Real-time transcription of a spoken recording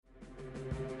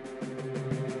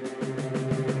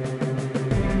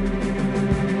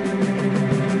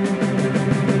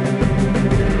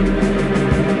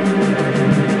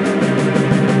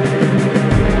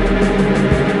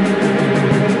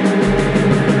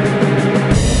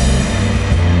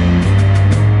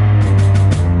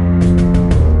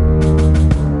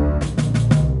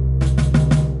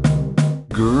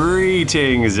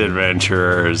Greetings,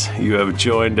 adventurers. You have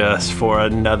joined us for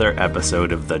another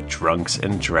episode of the Drunks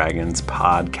and Dragons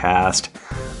podcast.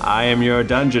 I am your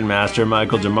dungeon master,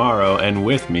 Michael Demaro, and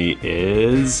with me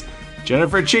is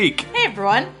Jennifer Cheek. Hey,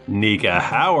 everyone. Nika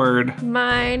Howard.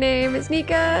 My name is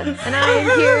Nika, and I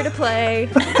am here to play.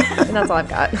 And that's all I've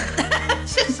got.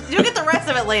 You'll get the rest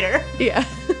of it later. Yeah.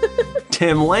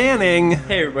 Tim Lanning.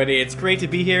 Hey everybody, it's great to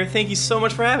be here. Thank you so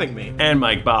much for having me. And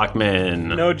Mike Bachman.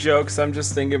 No jokes, I'm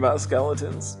just thinking about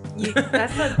skeletons.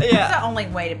 That's the only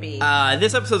way to be.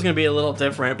 This episode's going to be a little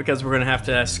different because we're going to have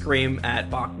to scream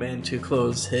at Bachman to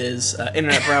close his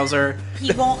internet browser.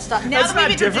 He won't stop. Now That's that we've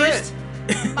not different. introduced...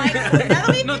 Mike, now that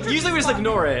we've No, introduced usually we just Bachman-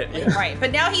 ignore it. Yeah. Right,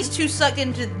 but now he's too sucked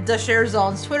into the Share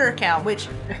Zone's Twitter account, which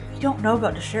you don't know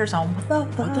about the Share Zone. What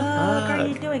the fuck are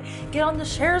you doing? Get on the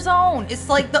Share Zone. It's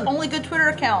like the only good Twitter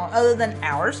account other than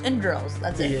ours and Drills.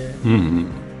 That's it. Yeah.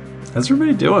 How's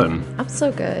everybody doing? I'm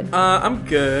so good. I'm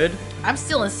good. I'm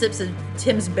still in sips of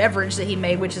Tim's beverage that he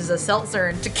made, which is a seltzer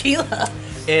and tequila.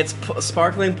 It's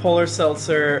sparkling polar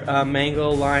seltzer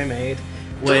mango limeade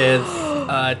with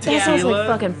That sounds like tequila.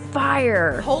 fucking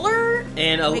fire. Polar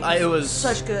And makes it was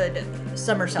such good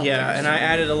summer seltzer. Yeah, and I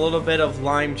added a little bit of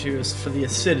lime juice for the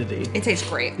acidity. It tastes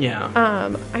great. Yeah.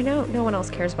 I know no one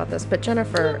else cares about this, but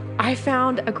Jennifer, I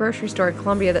found a grocery store in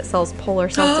Columbia that sells Polar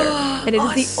Seltzer, and it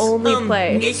is the only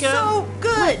place. It's so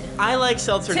good. I like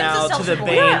seltzer Tim's now a to the seltzer boy.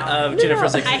 bane Yeah. of No,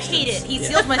 Jennifer's I I existence. hate it. He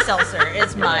steals my seltzer.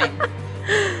 It's mine.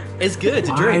 It's good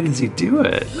to Why drink. does he do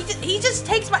it? He just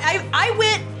takes my... I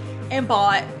went and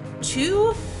bought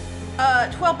two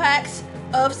 12 packs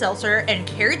of seltzer and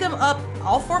carried them up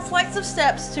all 4 flights of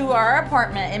steps to our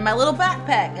apartment in my little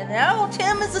backpack. And now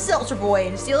Tim is a seltzer boy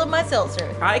and stealing my seltzer.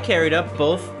 I carried up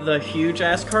both the huge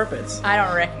ass carpets. I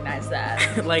don't recognize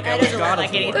that. Like That I was doesn't God look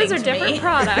of like War. anything. Those are to different me.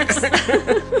 products.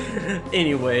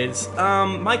 Anyways,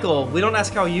 Michael, we don't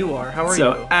ask how you are. How are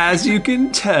So, you? as you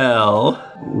can tell,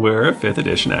 we're a 5th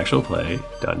edition actual play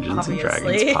Dungeons and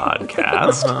Dragons Obviously.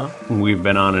 podcast. We've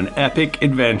been on an epic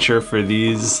adventure for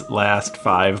these last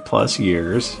 5+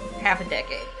 years. Half a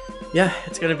decade. Yeah,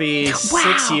 it's gonna be Wow.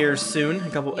 6 years soon.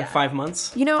 Yeah. 5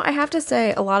 months. You know, I have to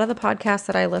say, a lot of the podcasts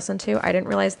that I listen to, I didn't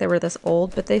realize they were this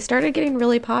old, but they started getting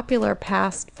really popular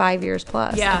past 5 years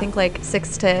plus. Yeah. I think like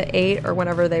 6 to 8 or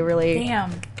whenever they really...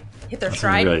 Damn. Hit their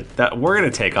stride. Really, we're gonna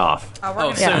take off. Oh, we're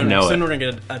Oh, gonna soon. I know Soon it. we're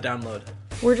gonna get a download.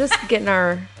 We're just getting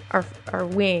our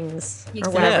wings, or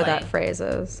Exactly. whatever that phrase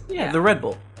is. Yeah, the Red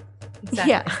Bull.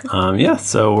 Exactly. Yeah.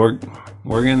 So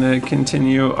we're gonna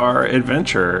continue our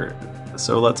adventure.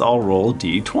 So let's all roll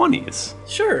d20s.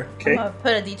 Sure. Okay. I'm gonna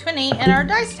put a d20 in our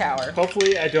dice tower.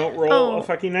 Hopefully I don't roll Oh. a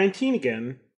fucking 19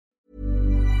 again.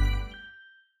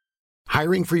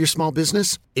 Hiring for your small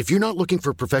business? If you're not looking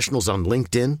for professionals on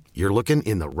LinkedIn, you're looking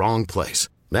in the wrong place.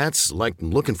 That's like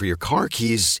looking for your car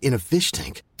keys in a fish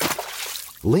tank.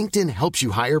 LinkedIn helps you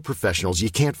hire professionals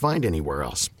you can't find anywhere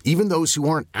else, even those who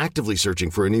aren't actively searching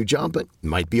for a new job but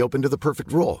might be open to the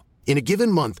perfect role. In a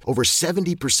given month, over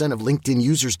 70% of LinkedIn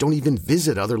users don't even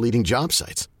visit other leading job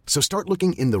sites. So start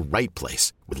looking in the right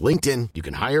place. With LinkedIn, you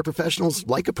can hire professionals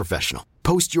like a professional.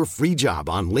 Post your free job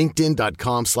on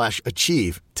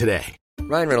linkedin.com/achieve today.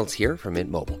 Ryan Reynolds here from Mint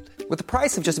Mobile. With the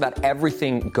price of just about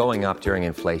everything going up during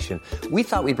inflation, we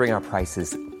thought we'd bring our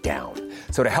prices down.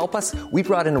 So to help us, we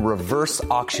brought in a reverse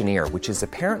auctioneer, which is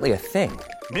apparently a thing.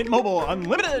 Mint Mobile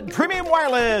Unlimited Premium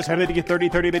Wireless. How to get 30,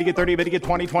 30, bit to get 30, bit to get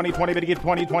 20, 20, 20, bit to get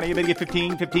 20, 20, bit to get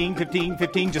 15, 15, 15,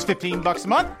 15, just $15 a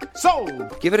month?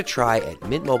 Sold! Give it a try at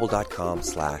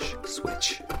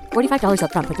mintmobile.com/switch. $45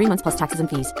 up front for 3 months plus taxes and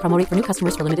fees. Promo rate for new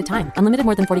customers for limited time. Unlimited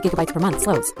more than 40 gigabytes per month.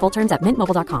 Slows full terms at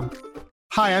mintmobile.com.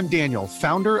 Hi, I'm Daniel,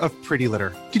 founder of Pretty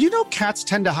Litter. Did you know cats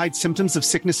tend to hide symptoms of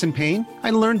sickness and pain?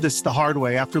 I learned this the hard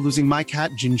way after losing my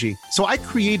cat, Gingy. So I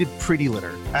created Pretty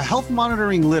Litter, a health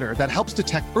monitoring litter that helps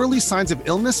detect early signs of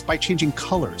illness by changing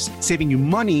colors, saving you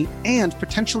money and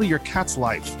potentially your cat's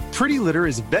life. Pretty Litter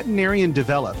is veterinarian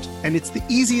developed, and it's the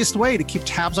easiest way to keep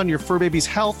tabs on your fur baby's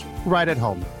health right at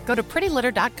home. Go to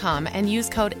prettylitter.com and use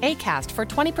code ACAST for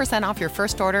 20% off your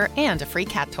first order and a free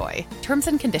cat toy. Terms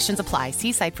and conditions apply.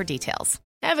 See site for details.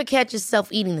 Ever catch yourself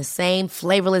eating the same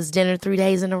flavorless dinner 3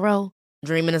 days in a row?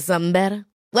 Dreaming of something better?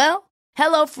 Well,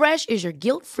 HelloFresh is your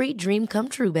guilt-free dream come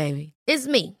true, baby. It's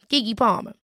me, Keke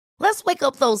Palmer. Let's wake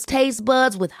up those taste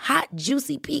buds with hot,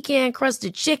 juicy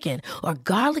pecan-crusted chicken or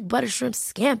garlic butter shrimp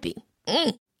scampi.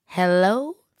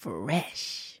 Hello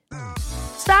Fresh.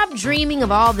 Stop dreaming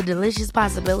of all the delicious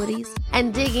possibilities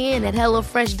and dig in at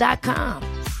HelloFresh.com.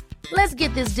 Let's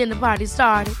get this dinner party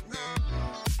started.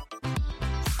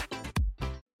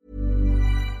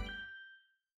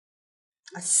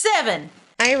 A 7.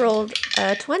 I rolled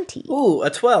a 20. Ooh,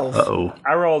 a 12. Uh-oh.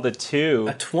 I rolled a 2.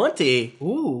 A 20.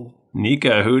 Ooh.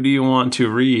 Nika, who do you want to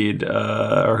read,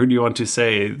 or who do you want to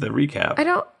say the recap?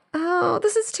 Oh,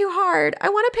 this is too hard. I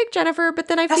want to pick Jennifer, but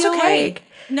then I feel like...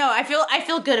 No, I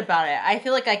feel good about it. I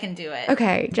feel like I can do it.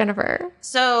 Okay, Jennifer.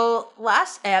 So,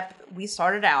 last ep, we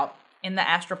started out in the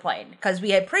astral plane because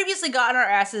we had previously gotten our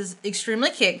asses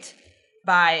extremely kicked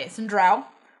by some drow.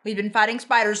 We'd been fighting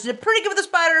spiders. Did pretty good with the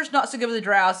spiders, not so good with the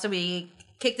drow, so we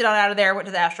kicked it on out of there, went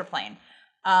to the astral plane.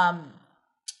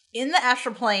 In the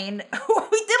astral plane,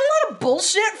 we did a lot of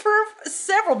bullshit for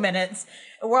several minutes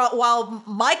while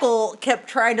Michael kept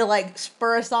trying to like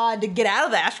spur us on to get out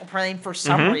of the astral plane for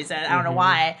some reason. I don't know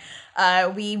why.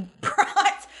 We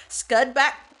brought Scud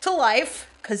back to life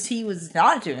because he was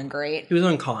not doing great. He was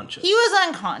unconscious. He was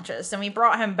unconscious, and we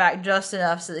brought him back just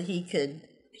enough so that he could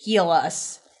heal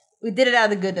us. We did it out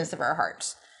of the goodness of our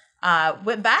hearts.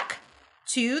 Went back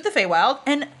to the Feywild,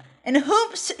 and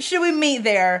whom should we meet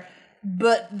there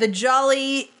but the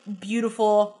jolly,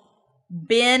 beautiful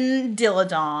Ben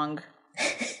Dilladong,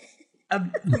 a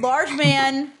large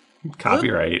man.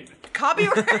 Copyright.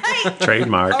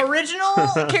 Trademark. Original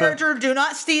character, do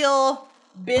not steal.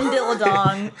 Ben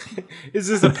Dilladong. Is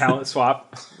this a palette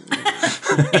swap?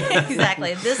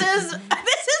 Exactly. This is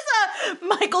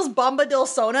Michael's Bombadil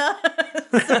Sona.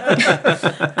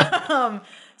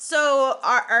 So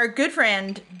our good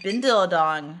friend Ben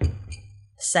Dilladong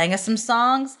sang us some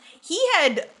songs. He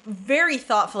had very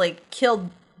thoughtfully killed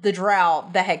the drow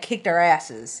that had kicked our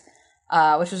asses,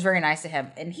 which was very nice of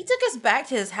him. And he took us back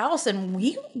to his house, and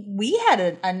we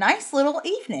had a nice little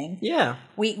evening. Yeah.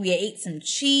 We ate some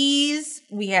cheese.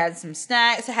 We had some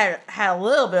snacks. Had a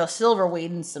little bit of silverweed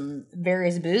and some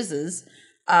various boozes.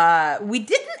 We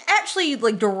didn't actually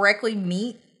like directly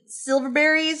meet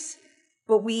Silverberries,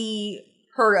 but we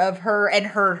heard of her and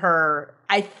heard her.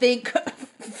 I think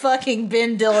fucking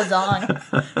Ben Dilladong.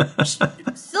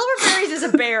 Silverberries is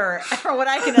a bear, from what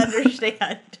I can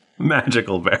understand.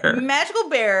 Magical bear. Magical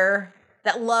bear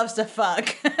that loves to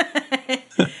fuck. Mainly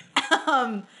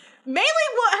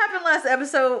what happened last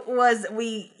episode was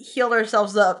we healed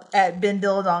ourselves up at Ben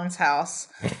Dilladong's house.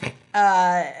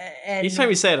 And Each time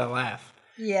you say it, I laugh.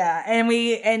 Yeah, and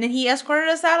then he escorted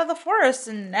us out of the forest,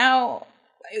 and now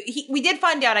we did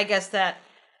find out, I guess, that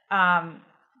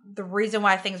the reason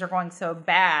why things are going so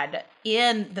bad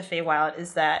in the Feywild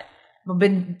is that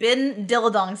Ben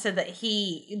Dilladong said that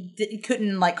he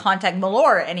couldn't like contact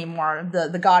Malora anymore,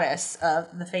 the goddess of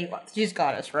the Feywild. She's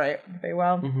goddess, right? The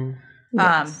Feywild. Mm-hmm.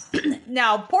 Yes.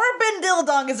 Now, poor Ben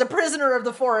Dilladong is a prisoner of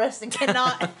the forest and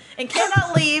cannot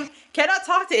leave, cannot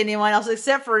talk to anyone else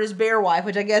except for his bear wife,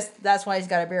 which I guess that's why he's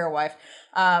got a bear wife.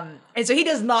 And so he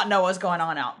does not know what's going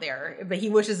on out there, but he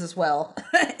wishes us well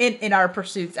in our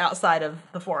pursuits outside of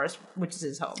the forest, which is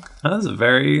his home. That was a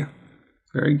very,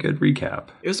 very good recap.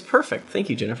 It was perfect. Thank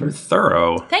you, Jennifer.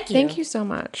 Thorough. Thank you. Thank you so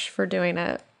much for doing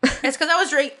it. It's because I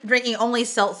was drinking only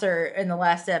seltzer in the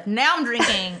last step. Now I'm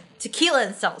drinking tequila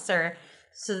and seltzer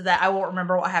so that I won't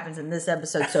remember what happens in this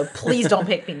episode. So please don't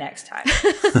pick me next time.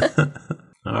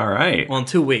 All right. Well, in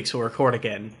 2 weeks we'll record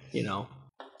again, you know.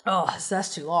 Oh, so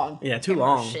that's too long. Yeah, too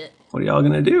long. Shit. What are y'all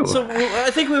going to do? So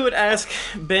I think we would ask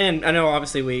Ben. I know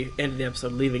obviously we ended the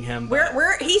episode leaving him. But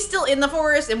He's still in the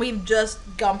forest and we've just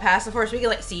gone past the forest. We can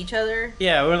like see each other.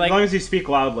 yeah, we're like, As long as you speak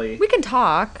loudly. We can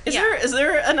talk. is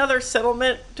there another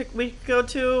settlement we could go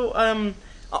to?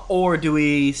 Or do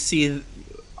we see,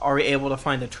 are we able to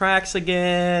find the tracks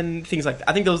again? Things like that.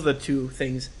 I think those are the two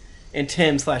things in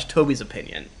Tim/Toby's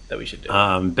opinion that we should do.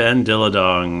 Ben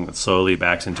Dilladong slowly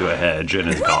backs into a hedge and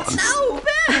is gone. No,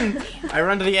 Ben! I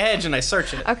run to the edge and I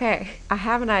search it. Okay, I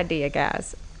have an idea,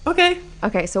 guys. Okay.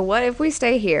 Okay, so what if we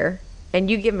stay here and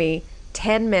you give me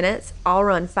 10 minutes, I'll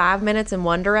run 5 minutes in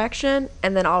one direction,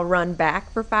 and then I'll run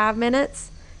back for 5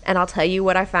 minutes, and I'll tell you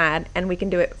what I find, and we can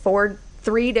do it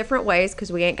 3 different ways,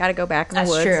 because we ain't got to go back in the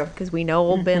That's woods. true. Because we know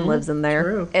old Ben lives in there.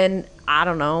 True. And I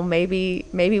don't know, maybe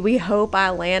we hope I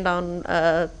land on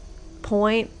a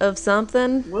point of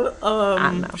something. Well,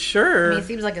 I don't know. Sure. I mean, it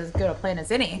seems like as good a plan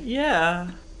as any. Yeah.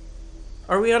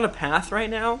 Are we on a path right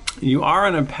now? You are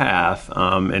on a path,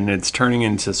 and it's turning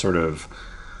into sort of,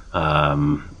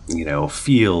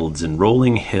 fields and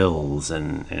rolling hills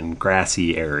and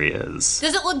grassy areas.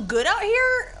 Does it look good out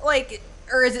here? Like,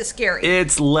 or is it scary?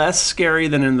 It's less scary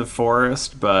than in the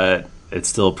forest, but it's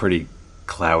still pretty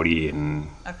cloudy and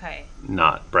Okay.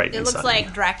 not bright It and looks sunny.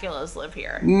 like Dracula's live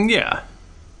here. Yeah,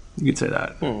 you could say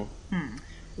that.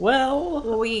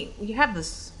 Well, we have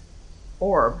this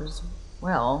orb as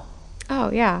well. Oh,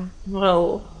 yeah.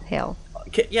 well, Hell.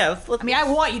 Yeah, I mean, I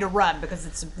want you to run because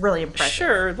it's really impressive.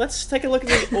 Sure, let's take a look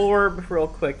at the orb real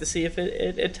quick to see if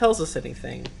it tells us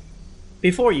anything.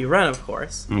 Before you run, of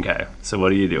course. Okay, so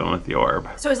what are you doing with the orb?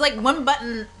 So it's like one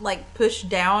button like pushed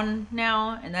down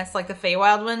now, and that's like the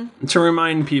Feywild one? To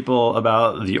remind people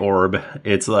about the orb,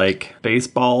 it's like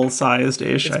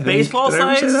baseball-sized-ish, I think.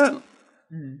 Baseball-sized? Did I ever say that?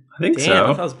 I think Damn, so. I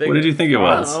thought it was bigger. What did you think it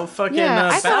was? Oh, fucking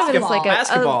I thought it was like a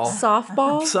basketball.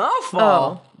 softball.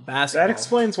 Softball. Basketball. That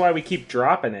explains why we keep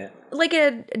dropping it. Like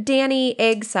a Danny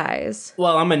egg size.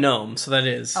 Well, I'm a gnome, so that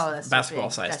is that's basketball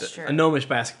big. sized. That's true. A gnomish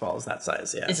basketball is that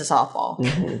size, yeah. It's a softball.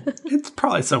 It's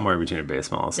probably somewhere between a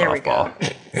baseball and a There we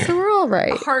softball. So we're all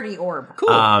right. A hardy orb.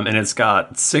 Cool. And it's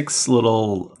got 6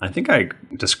 little, I think I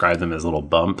described them as little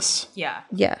bumps. Yeah.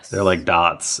 Yes. They're like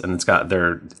dots, and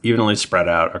they're evenly spread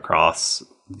out across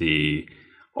the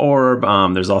orb.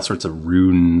 There's all sorts of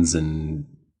runes and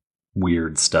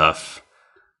weird stuff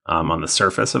on the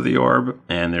surface of the orb,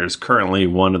 and there's currently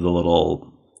one of the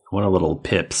little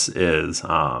pips is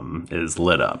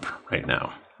lit up right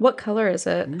now. What color is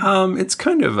it? It's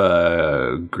kind of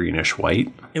a greenish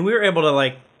white. And we were able to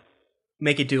like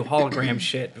make it do hologram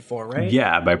shit before, right?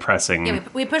 Yeah, by pressing. Yeah,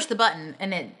 we pushed the button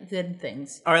and it did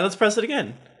things. All right, let's press it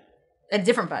again. A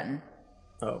different button.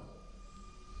 Oh.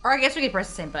 Or I guess we could press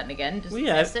the same button again. Just Well,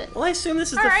 yeah. test it. Well, I assume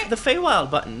this is All the right. Feywild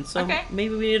button, so Okay.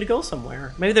 maybe we need to go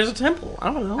somewhere. Maybe there's a temple.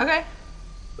 I don't know. Okay.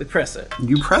 We press it.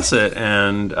 You press it,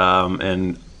 and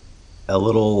a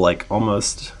little like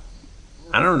almost.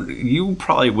 You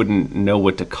probably wouldn't know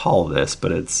what to call this,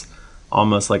 but it's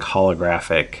almost like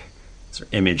holographic sort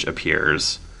of image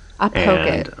appears. I poke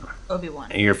and it.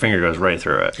 Obi-Wan. your finger goes right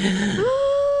through it.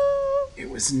 It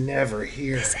was never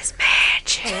here. This is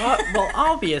magic. Well,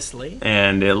 obviously.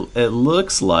 And it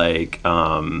looks like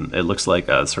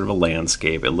a sort of a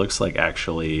landscape. It looks like you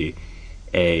actually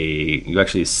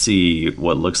see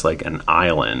what looks like an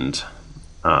island,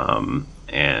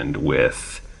 and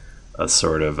with a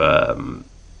sort of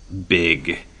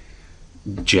big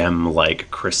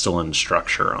gem-like crystalline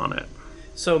structure on it.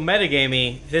 So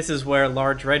metagamey, this is where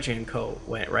Large Reggie and Co.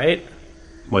 went, right?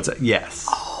 What's it? Yes.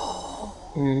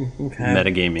 Okay.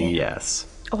 Metagaming, yes.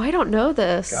 Oh, I don't know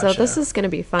this, so Gotcha. this is going to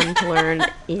be fun to learn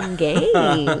in game.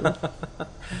 So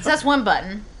that's one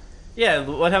button. Yeah,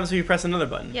 what happens if you press another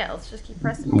button? Yeah, let's just keep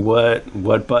pressing.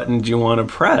 What button do you want to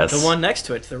press? The one next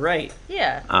to it, to the right.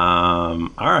 Yeah. All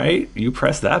right, you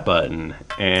press that button,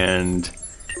 and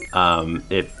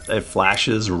it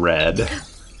flashes red.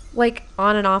 Like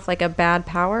on and off, like a bad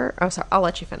power. Oh, sorry. I'll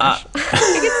let you finish.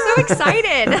 I get so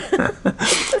excited.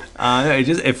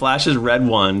 It flashes red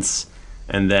once,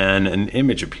 and then an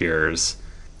image appears,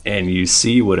 and you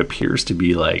see what appears to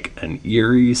be like an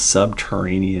eerie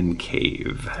subterranean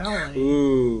cave.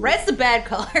 Ooh. Red's the bad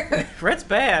color. Red's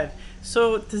bad.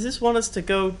 So does this want us to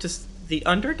go to the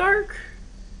Underdark?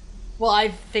 Well, I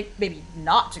think maybe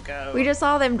not to go. We just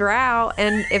saw them drow,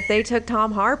 and if they took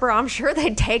Tom Harper, I'm sure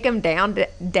they'd take him down.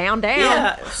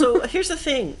 Yeah. So here's the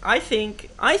thing. I think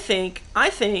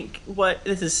what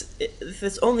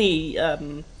this only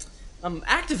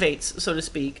activates, so to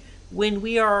speak, when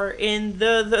we are in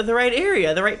the right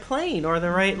area, the right plane, or the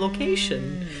right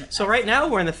location. So right now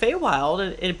we're in the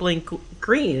Feywild. It blinked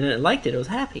green and it liked it. It was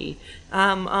happy.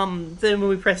 Then when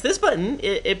we press this button,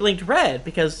 it blinked red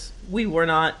because we were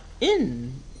not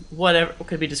in whatever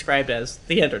could be described as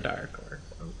the Underdark or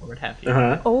what have you.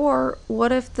 Or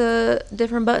what if the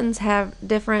different buttons have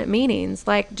different meanings,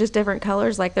 like just different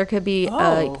colors? Like there could be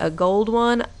a gold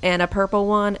one and a purple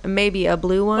one, maybe a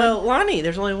blue one. Well, Lonnie,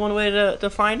 there's only one way to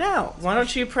find out. Why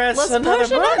don't you press Let's another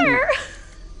push button? another.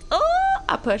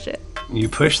 I push it. You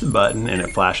push the button, and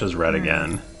it flashes red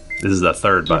again. This is the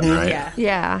third button, right? Yeah.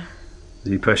 Yeah.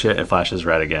 You push it, it flashes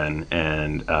red again,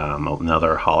 and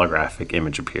another holographic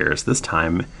image appears. This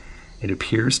time, it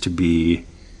appears to be...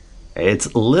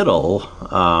 It's little,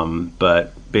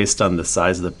 but based on the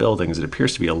size of the buildings, it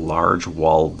appears to be a large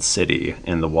walled city,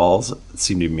 and the walls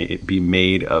seem to be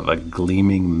made of a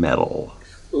gleaming metal.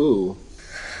 Ooh.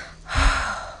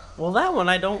 Well, that one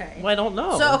I don't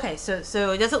know.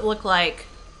 So it doesn't look like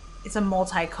it's a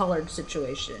multicolored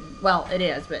situation. Well, it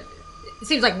is, but it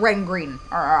seems like red and green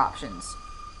are our options.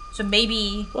 So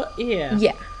maybe... What? Yeah.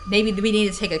 Yeah. Maybe we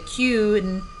need to take a cue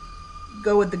and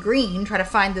go with the green, try to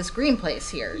find this green place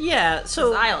here. Yeah, so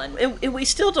This island. And we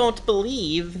still don't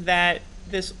believe that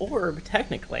this orb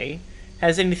technically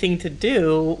has anything to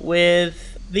do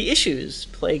with the issues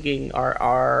plaguing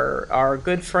our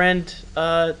good friend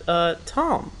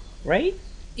Tom, right?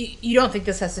 You don't think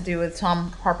this has to do with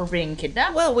Tom Harper being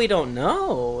kidnapped? Well, we don't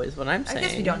know, is what I'm I saying.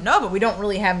 guess we don't know, but we don't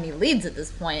really have any leads at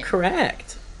this point.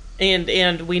 Correct.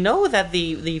 And we know that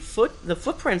the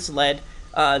footprints led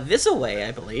this away,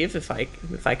 I believe, if I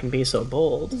can be so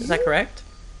bold. Is that correct?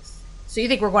 So you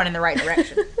think we're going in the right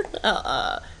direction?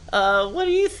 What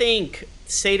do you think,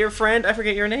 Satyr friend? I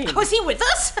forget your name. Oh, is he with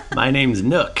us? My name's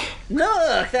Nook.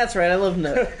 Nook, that's right. I love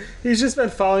Nook. He's just been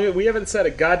following it. We haven't said a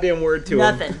goddamn word to him.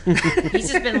 Nothing.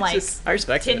 He's just been like I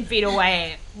respect 10 feet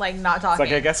away, like not It's talking.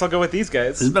 like, I guess I'll go with these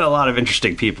guys. There's been a lot of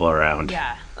interesting people around.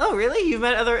 Yeah. Oh, really? You've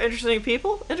met other interesting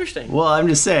people? Interesting. Well, I'm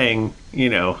just saying,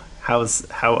 how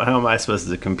am I supposed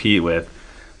to compete with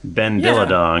Ben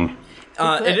Dilladong?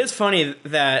 It is funny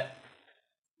that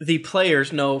the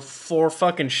players know for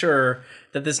fucking sure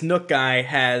that this Nook guy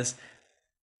has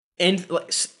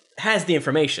the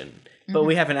information, but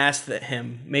we haven't asked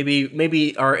him.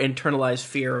 Maybe our internalized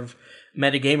fear of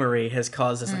metagamery has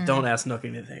caused us like, don't ask Nook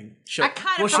anything. I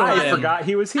kind of forgot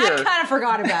he was here. I kind of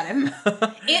forgot about him.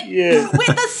 With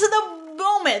the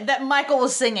moment that Michael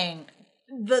was singing,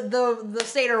 the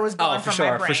satyr was gone from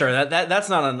my brain. For sure. That's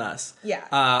not on us. Yeah.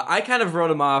 I kind of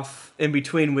wrote him off in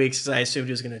between weeks because I assumed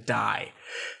he was going to die,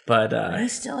 but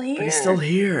He's still here. But he's still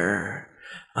here.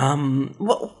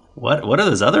 What do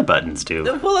those other buttons do?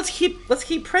 Well, let's keep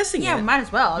pressing it. Yeah, might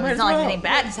as well. It's not like anything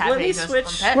bad is happening.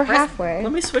 We're halfway.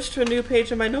 Let me switch to a new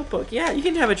page in my notebook. Yeah, you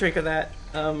can have a drink of that,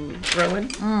 Rowan.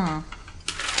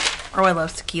 Rowan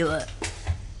loves tequila.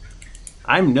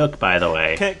 I'm Nook, by the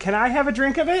way. Can I have a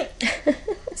drink of it?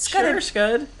 Sure,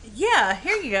 Scud. Yeah,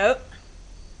 here you go.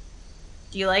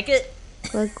 Do you like it?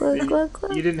 Glug, glug, glug,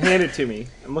 glug. You didn't hand it to me.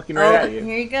 I'm looking right at you.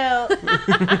 Here you go.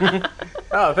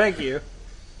 Oh, thank you.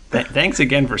 Thanks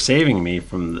again for saving me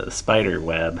from the spider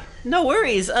web. No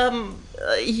worries. I'm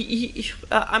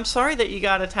sorry that you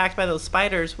got attacked by those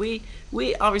spiders. We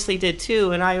obviously did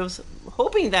too, and I was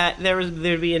hoping that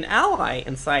there'd be an ally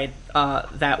inside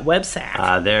that web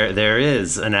sack. There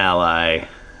is an ally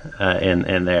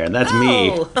in there, and that's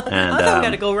me. And I thought we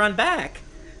got to go run back.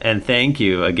 And thank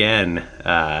you again,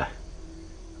 what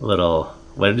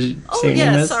did you say your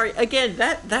name is? Sorry. Again,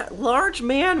 that large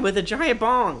man with a giant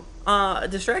bong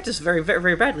distracts us very, very,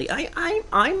 very badly. I'm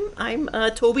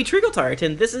Toby Triggletart,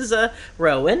 and this is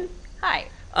Rowan. Hi.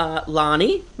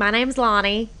 Lonnie. My name's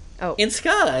Lonnie. Oh. And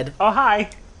Scud. Oh,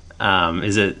 hi.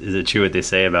 Is it true what they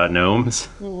say about gnomes?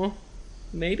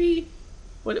 Maybe.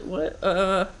 What?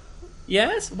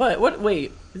 Yes. What?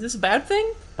 Wait. Is this a bad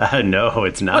thing? No,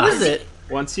 it's not. What is it?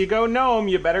 Once you go gnome,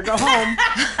 you better go home.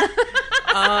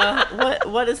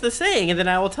 What is the saying? And then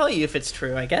I will tell you if it's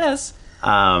true, I guess.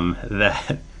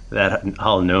 That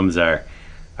all gnomes are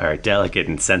delicate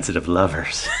and sensitive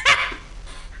lovers.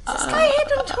 Is this guy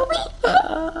handle Toby?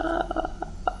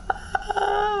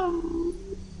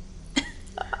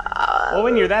 Well,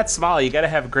 when you're that small, you gotta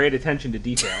have great attention to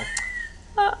detail.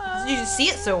 You just see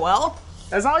it so well.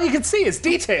 That's all you can see is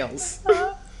details.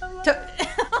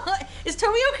 Is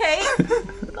Toby okay?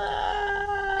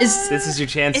 This is your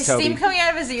chance, Is Toby. steam coming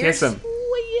out of his ears? Kiss him.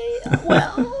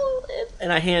 Well,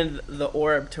 and I hand the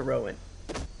orb to Rowan,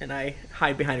 and I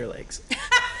hide behind her legs.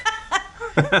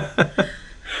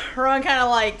 Rowan kind of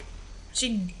like,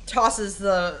 she tosses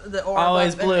the orb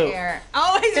Always up blue. in the air.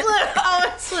 Always blue.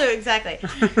 Always blue, exactly.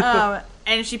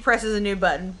 And she presses a new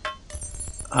button.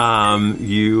 A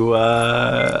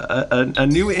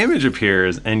new image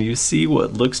appears, and you see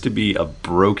what looks to be a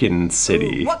broken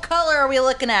city. Ooh, what color are we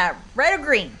looking at? Red or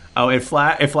green? Oh, it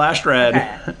flashed red,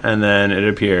 okay. And then it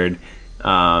appeared,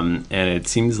 and it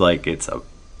seems like it's a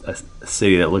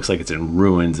city that looks like it's in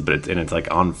ruins, but it's like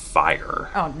on fire.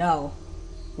 Oh no!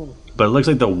 But it looks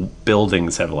like the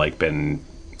buildings have like been,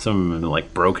 some of them have been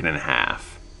like broken in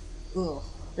half. Ooh,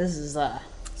 this is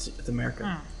It's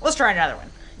America. Let's try another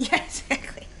one. Yeah,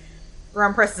 exactly.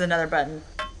 Ron presses another button.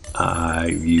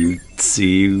 You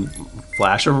see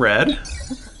flash of red,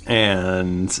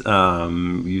 and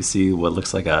you see what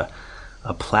looks like a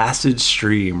placid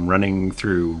stream running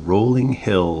through rolling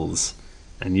hills,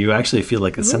 and you actually feel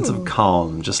like a sense of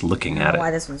calm just looking at it.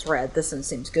 Why this one's red? This one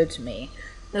seems good to me.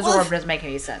 This orb doesn't make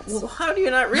any sense. Well, how do you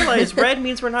not realize red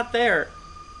means we're not there?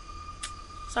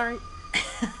 Sorry.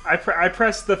 I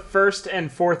pressed the first and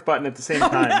fourth button at the same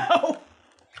time. No.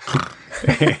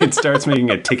 It starts making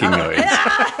a ticking noise.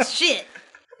 Ah, shit.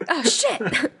 Oh,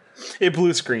 shit. It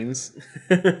blue screens.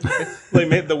 Like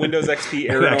made the Windows XP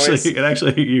error noise. It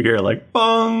actually, you hear like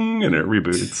bong, and it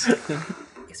reboots.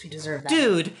 Guess we deserve that.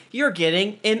 Dude, you're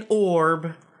getting an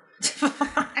orb.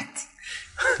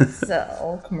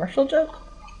 So, commercial joke?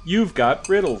 You've got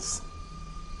riddles.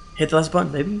 Hit the last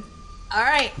button, baby. All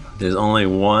right. There's only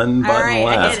one button right,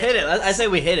 left. Hit it. I say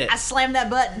we hit it. I slammed that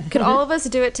button. Could all of us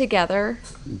do it together?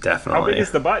 Definitely. How big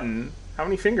is the button? How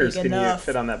many fingers Big can enough. you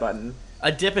fit on that button?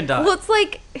 A Dippin' Dot. Well, it's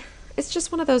like It's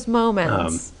just one of those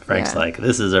moments. Frank's like,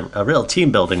 this is a real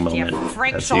team building moment.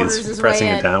 Frank as shoulders he's his pressing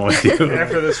way it in. down with you.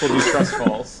 After this, we'll do trust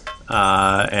falls.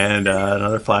 And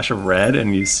another flash of red,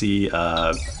 and you see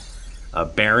a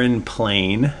barren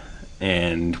plain,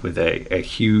 and with a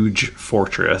huge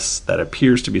fortress that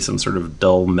appears to be some sort of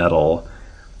dull metal,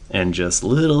 and just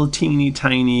little teeny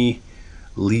tiny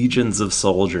legions of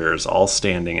soldiers all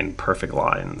standing in perfect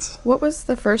lines. What was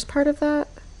the first part of that?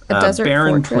 A desert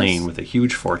barren fortress? plain with a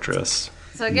huge fortress.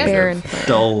 So I guess Barren plain.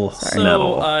 Dull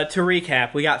metal. So, to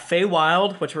recap, we got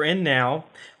Feywild, which we're in now.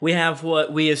 We have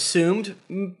what we assumed,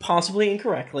 possibly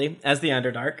incorrectly, as the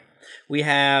Underdark. We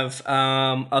have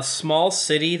a small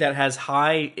city that has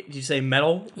high, did you say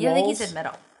metal walls? Yeah, I think he said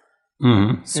metal.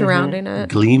 Surrounding it.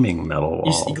 Gleaming metal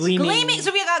walls. Gleaming.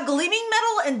 So we got gleaming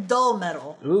metal and dull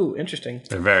metal. Ooh, interesting.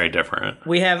 They're very different.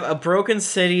 We have a broken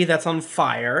city that's on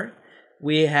fire.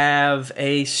 We have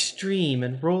a stream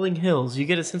and rolling hills. You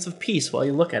get a sense of peace while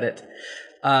you look at it.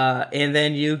 And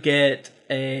then you get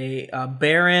a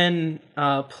barren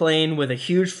plain with a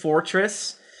huge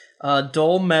fortress,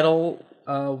 dull metal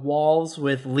walls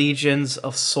with legions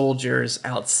of soldiers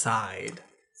outside.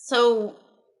 So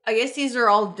I guess these are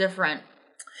all different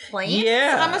planes.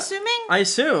 Yeah. I'm assuming. I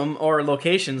assume, or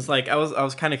locations. Like I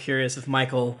was kind of curious if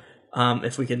Michael,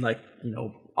 if we can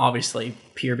obviously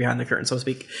peer behind the curtain, so to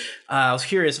speak. I was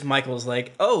curious if Michael was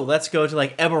like, oh, let's go to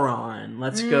like Eberron,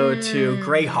 let's go to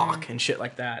Greyhawk and shit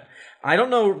like that. I don't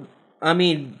know. I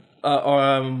mean,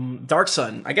 Dark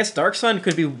Sun. I guess Dark Sun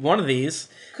could be one of these.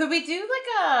 Could we do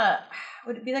like a?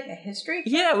 Would it be like a history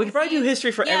check? Yeah, we could probably do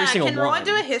history for every single can one. Ron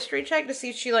do a history check to see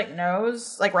if she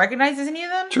recognizes any of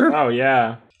them? Sure. Oh,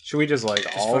 yeah. Should we just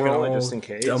all roll it just in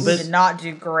case? dump You it? did not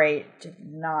do great. Did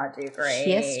not do great.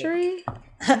 History?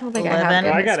 I don't think I have 11.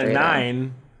 good I got a history, though.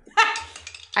 9.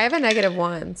 I have a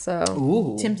 -1, so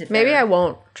Ooh. Tim did maybe better. I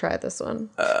won't try this one.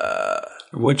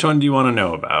 Which one do you want to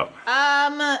know about?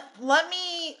 Let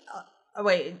me.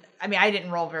 Wait. I mean, I didn't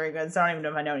roll very good, so I don't even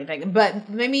know if I know anything. But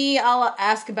maybe I'll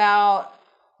ask about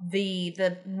the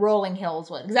rolling hills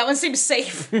one because that one seems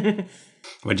safe.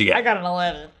 What'd you get? I got an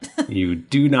 11. You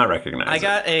do not recognize I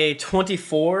got a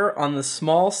 24 on the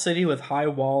small city with high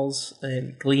walls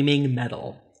and gleaming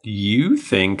metal. You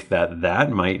think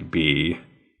that might be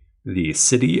the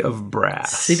City of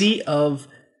Brass. City of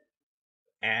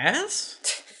Brass?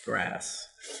 Brass.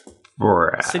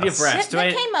 City of Brass.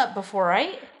 That came up before,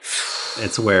 right?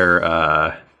 It's where,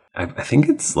 I think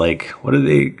it's like, what do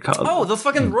they call it? Oh, those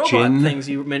fucking robot Jinn? things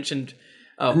you mentioned.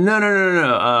 Oh.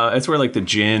 No. It's where like the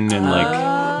jinn and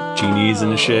like genies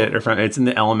and shit are from. It's in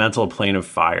the elemental plane of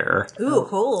fire. Ooh,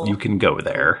 cool. You can go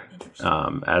there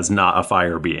as not a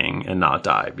fire being and not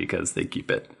die because they keep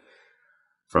it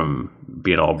from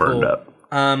being all burned up.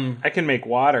 I can make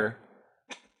water.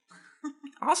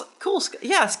 Awesome. Cool.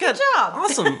 Yeah, Scott. Good job.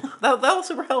 Awesome. That'll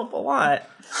super help a lot.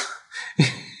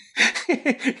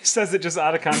 He says it just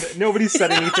out of context. Nobody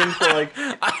said anything for like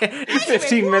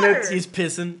 15 minutes. He's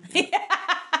pissing.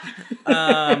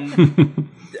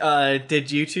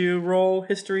 Did you two roll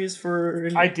histories for?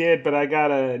 I did, but I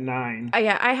got a 9.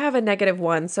 Yeah, I have a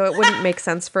 -1, so it wouldn't make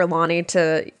sense for Lonnie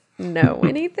to know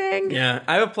anything. Yeah,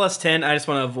 I have a +10. I just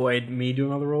want to avoid me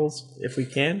doing all the rolls if we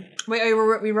can. Wait,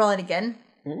 are we rolling again?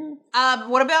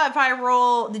 What about if I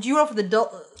roll? Did you roll for the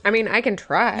dull? I mean, I can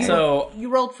try. So You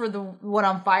rolled for the one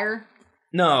on fire?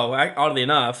 no, oddly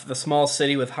enough, the small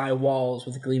city with high walls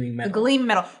with gleaming The metal. gleam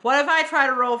metal. What if I try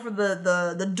to roll for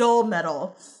the dull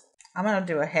metal? I'm gonna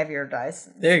do a heavier dice.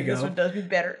 There you This go. one does me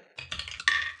better.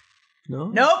 No.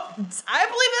 Nope. I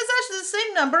believe that's actually the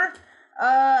same number.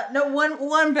 No,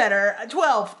 one better.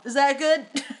 12. Is that good?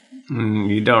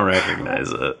 You don't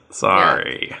recognize it.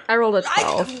 Sorry. I rolled a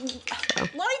 12. Lonnie did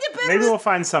better. Maybe we'll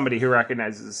find somebody who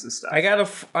recognizes this stuff. I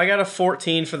got a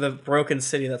 14 for the broken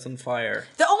city that's on fire.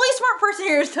 The only smart person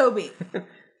here is Toby.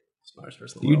 Smartest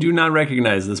person in the You world. do not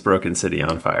recognize this broken city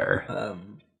on fire.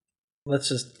 Let's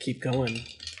just keep going.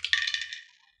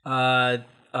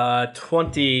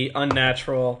 20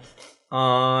 unnatural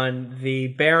on the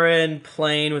barren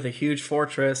plain with a huge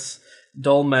fortress,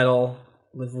 dull metal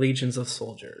with legions of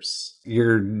soldiers.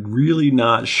 You're really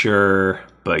not sure,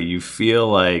 but you feel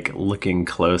like looking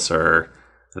closer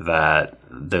that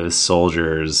those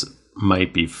soldiers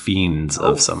might be fiends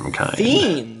of some kind.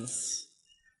 Fiends.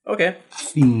 Okay.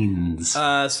 Fiends.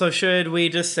 So should we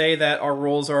just say that our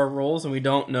rolls are our rolls and we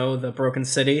don't know the broken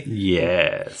city?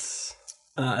 Yes.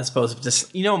 As opposed to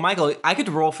just, Michael, I could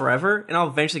roll forever and I'll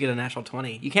eventually get a natural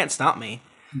 20. You can't stop me.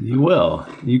 You will.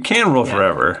 You can roll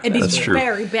forever. It'd be That's true.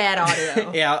 very bad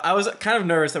audio. Yeah, I was kind of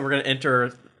nervous that we're going to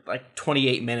enter like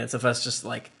 28 minutes of us just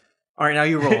like All right, now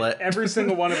you roll it. Every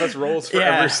single one of us rolls for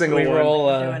every single we one. roll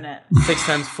Doing it. 6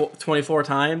 times 24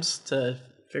 times to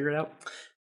figure it out.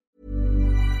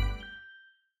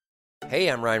 Hey,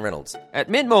 I'm Ryan Reynolds. At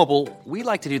Mint Mobile, we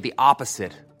like to do the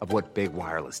opposite of what Big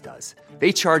Wireless does.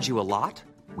 They charge you a lot,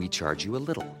 we charge you a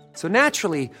little. So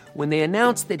naturally, when they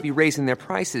announced they'd be raising their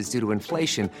prices due to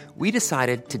inflation, we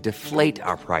decided to deflate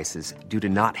our prices due to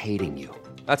not hating you.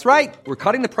 That's right. We're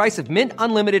cutting the price of Mint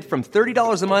Unlimited from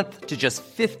 $30 a month to just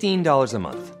 $15 a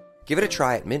month. Give it a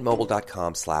try at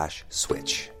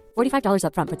mintmobile.com/switch. $45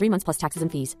 up front for 3 months plus taxes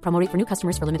and fees. Promo rate for new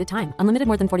customers for limited time. Unlimited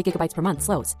more than 40 gigabytes per month.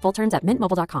 Slows full terms at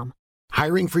mintmobile.com.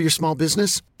 Hiring for your small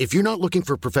business? If you're not looking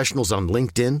for professionals on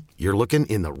LinkedIn, you're looking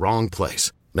in the wrong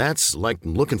place. That's like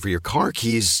looking for your car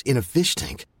keys in a fish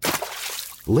tank.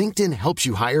 LinkedIn helps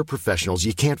you hire professionals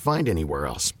you can't find anywhere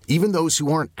else, even those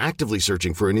who aren't actively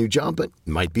searching for a new job but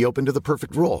might be open to the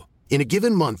perfect role. In a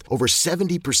given month, over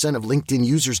 70% of LinkedIn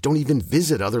users don't even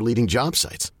visit other leading job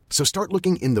sites. So start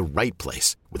looking in the right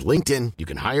place. With LinkedIn, you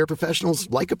can hire professionals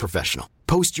like a professional.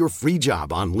 Post your free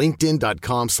job on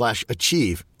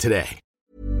linkedin.com/achieve today.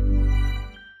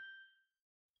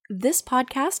 This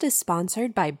podcast is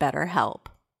sponsored by BetterHelp.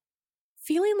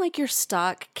 Feeling like you're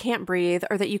stuck, can't breathe,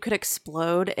 or that you could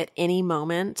explode at any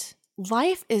moment?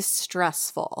 Life is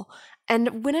stressful,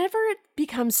 and whenever it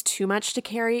becomes too much to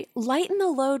carry, lighten the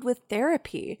load with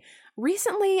therapy.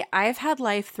 Recently, I've had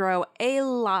life throw a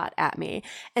lot at me,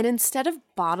 and instead of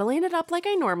bottling it up like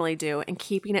I normally do and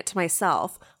keeping it to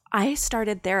myself, I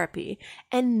started therapy,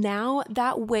 and now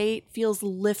that weight feels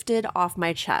lifted off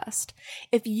my chest.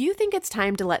 If you think it's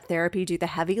time to let therapy do the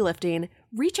heavy lifting,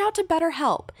 reach out to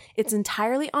BetterHelp. It's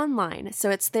entirely online, so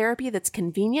it's therapy that's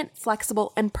convenient,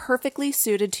 flexible, and perfectly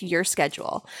suited to your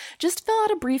schedule. Just fill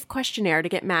out a brief questionnaire to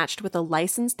get matched with a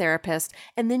licensed therapist,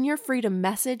 and then you're free to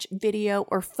message, video,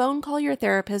 or phone call your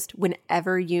therapist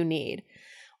whenever you need.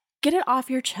 Get it off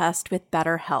your chest with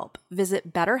BetterHelp.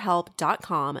 Visit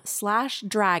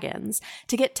betterhelp.com/dragons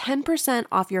to get 10%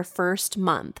 off your first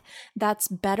month. That's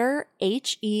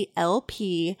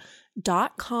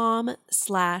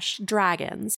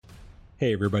betterhelp.com/dragons.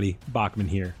 Hey everybody, Bachman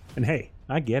here. And hey,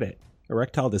 I get it.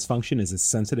 Erectile dysfunction is a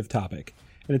sensitive topic,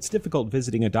 and it's difficult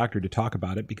visiting a doctor to talk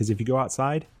about it because if you go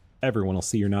outside, everyone will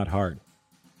see you're not hard.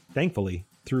 Thankfully,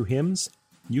 through HIMS,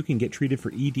 you can get treated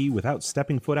for ED without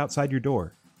stepping foot outside your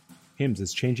door. HIMS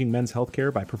is changing men's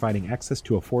healthcare by providing access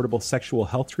to affordable sexual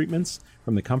health treatments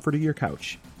from the comfort of your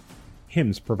couch.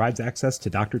 HIMS provides access to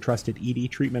doctor-trusted ED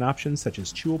treatment options such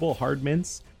as chewable hard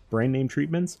mints, brand name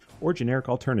treatments, or generic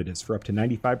alternatives for up to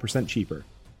 95% cheaper.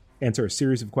 Answer a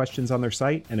series of questions on their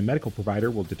site, and a medical provider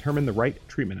will determine the right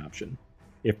treatment option.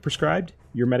 If prescribed,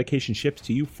 your medication ships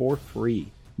to you for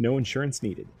free, no insurance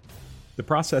needed. The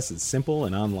process is simple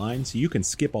and online, so you can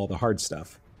skip all the hard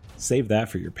stuff. Save that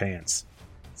for your pants.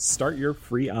 Start your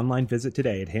free online visit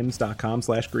today at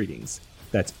hims.com/greetings.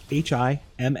 That's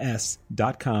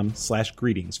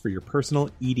HIMS.com/greetings for your personal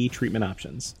ED treatment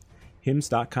options.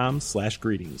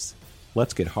 hims.com/greetings.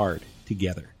 Let's get hard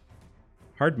together.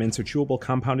 Hard mints are chewable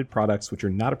compounded products which are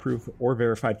not approved or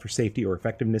verified for safety or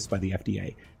effectiveness by the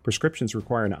FDA. Prescriptions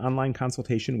require an online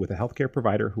consultation with a healthcare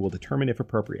provider who will determine if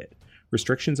appropriate.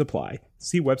 Restrictions apply.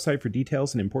 See website for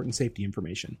details and important safety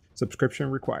information. Subscription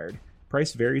required.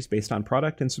 Price varies based on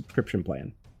product and subscription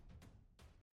plan.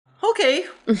 Okay,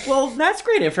 well, that's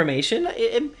great information.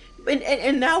 And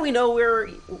now we know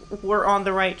we're on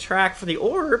the right track for the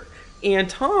orb and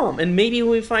Tom. And maybe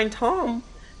when we find Tom,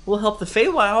 we'll help the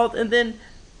Feywild. And then,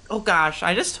 oh gosh,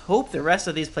 I just hope the rest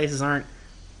of these places aren't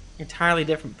entirely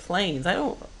different planes.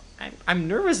 I'm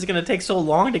nervous it's going to take so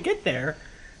long to get there.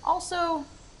 Also,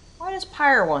 why does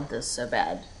Pyre want this so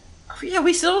bad? Yeah,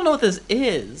 we still don't know what this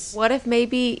is. What if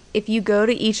maybe if you go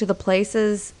to each of the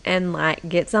places and like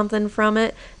get something from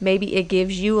it, maybe it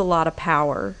gives you a lot of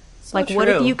power. So like true. What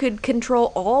if you could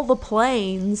control all the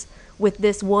planes with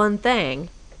this one thing?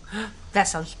 That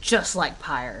sounds just like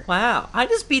Pyre. Wow, I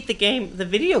just beat the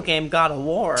video game God of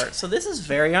War, so this is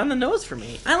very on the nose for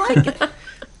me. I like it.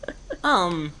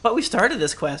 But we started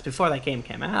this quest before that game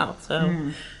came out,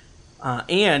 so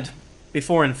and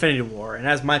before Infinity War, and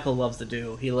as Michael loves to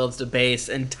do, he loves to base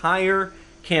entire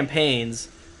campaigns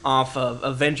off of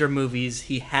Avenger movies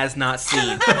he has not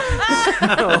seen.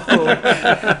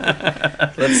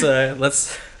 So,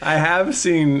 let's. I have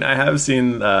seen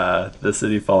The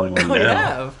City Falling One Down. You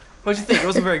have? What'd you think? It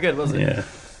wasn't very good, was it? Yeah.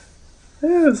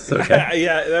 It's okay.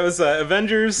 Yeah, that was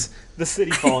Avengers: The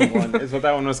City Falling One is what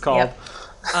that one was called.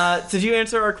 Yep. Did you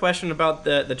answer our question about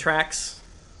the tracks?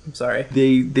 I'm sorry.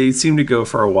 They seem to go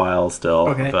for a while still,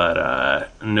 okay. But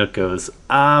Nook goes,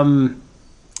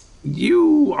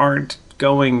 you aren't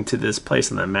going to this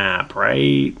place on the map,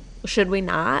 right? Should we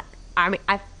not? I mean,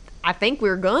 I think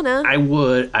we're gonna. I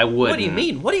would. What do you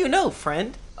mean? What do you know,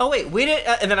 friend? Oh wait, we did.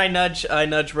 And then I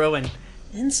nudge Rowan.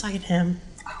 Inside him.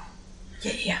 Oh,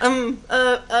 yeah.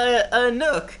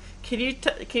 Nook, can you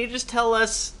just tell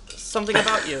us something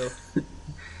about you?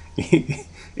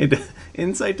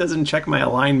 Insight doesn't check my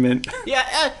alignment.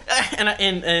 Yeah,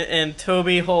 and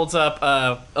Toby holds up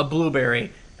a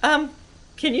blueberry.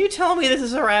 Can you tell me this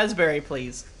is a raspberry,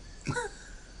 please?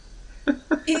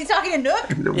 Is he talking to Nook?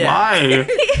 Yeah. Why?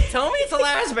 Tell me it's a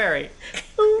raspberry.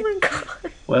 Oh my god.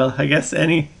 Well, I guess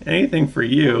anything for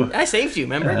you. I saved you,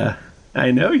 remember? I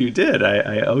know you did.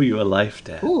 I owe you a life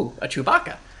debt. Ooh, a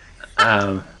Chewbacca.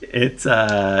 It's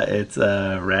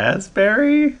a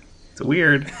raspberry. It's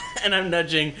weird. And I'm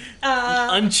nudging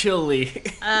unchilly.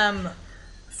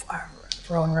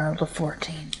 Rolling around with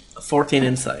 14. 14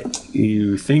 insight.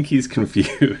 You think he's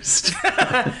confused.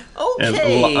 Okay.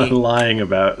 And lying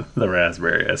about the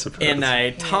raspberry, I suppose. And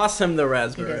I toss him the He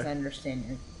raspberry. doesn't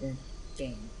understand your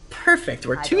game. Perfect.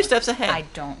 We're two steps ahead. I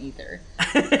don't either.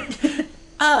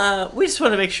 We just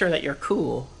want to make sure that you're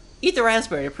cool. Eat the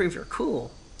raspberry to prove you're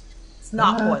cool. It's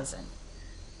not poison.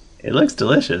 It looks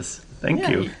delicious. Thank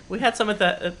you. We had some at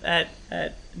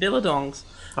Dilladong's.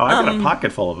 Oh, I got a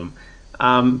pocket full of them.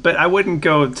 But I wouldn't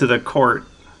go to the court.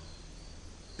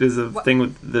 There's a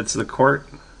thing that's the court.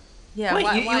 Yeah. Wait,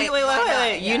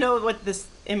 why you know what this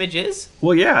image is?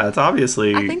 Well, yeah, it's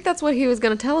obviously. I think that's what he was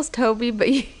going to tell us, Toby, but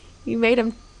you made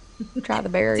him try the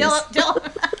berries. Tell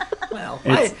him. Well,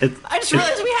 I just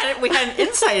realized we hadn't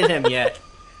incited him yet.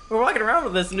 We're walking around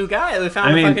with this new guy. We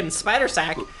found a fucking spider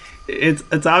sack.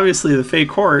 It's obviously the fake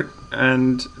court,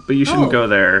 but you shouldn't go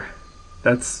there.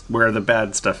 That's where the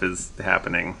bad stuff is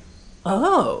happening.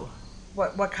 Oh.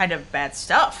 What kind of bad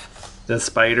stuff? The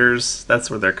spiders, that's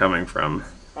where they're coming from.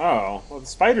 Oh, well, the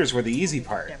spiders were the easy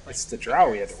part. It's the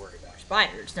drow we had to worry about.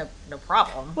 Spiders, no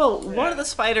problem. Well, one of the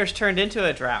spiders turned into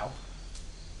a drow.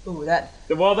 Ooh, that.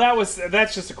 Well,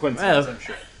 that's just a coincidence, I'm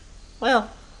sure. Well,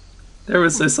 I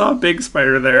saw a big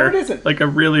spider there. What is it? Like a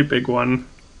really big one.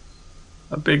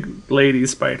 A big lady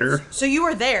spider. So you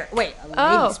were there. Wait,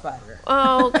 a lady spider.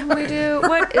 Oh, can we do...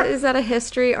 What is that, a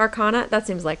history arcana? That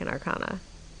seems like an arcana.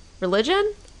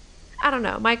 Religion? I don't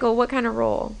know. Michael, what kind of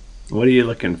roll? What are you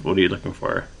looking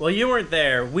for? Well, you weren't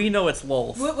there. We know it's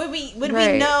Lolth. Would we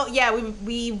know? Yeah,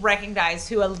 we recognize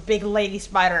who a big lady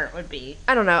spider would be.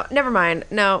 I don't know. Never mind.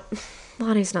 No.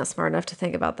 Lonnie's not smart enough to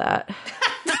think about that.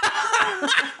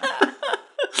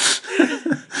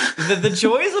 The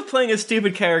joys of playing a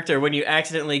stupid character when you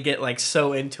accidentally get like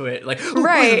so into it, like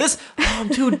right. This I'm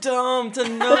too dumb to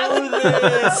know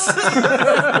this.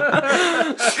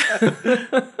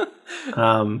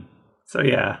 So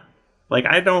yeah, like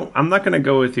I'm not gonna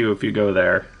go with you if you go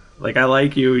there. Like I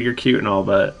like you, you're cute and all,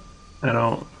 but I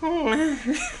don't.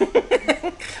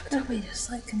 Toby just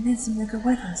like convince him to go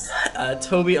with us.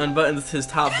 Toby unbuttons his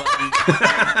top button.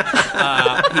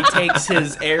 He takes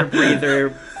his air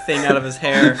breather thing out of his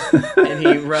hair and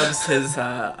he rubs his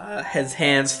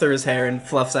hands through his hair and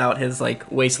fluffs out his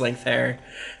like waist length hair.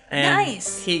 And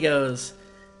nice. He goes,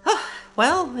 oh,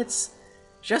 well, it's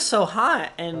just so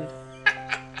hot and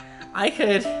I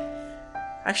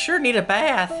sure need a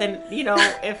bath, and you know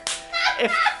if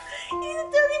he's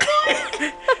a dirty boy.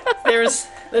 there's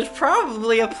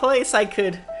probably a place I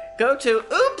could go to.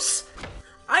 Oops,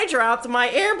 I dropped my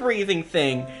air breathing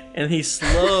thing. And he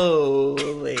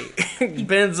slowly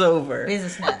bends over.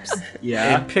 Business snaps.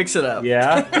 Yeah. And picks it up.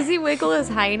 Yeah. Does he wiggle his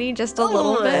hiney just a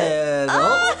little bit?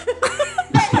 That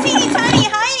teeny tiny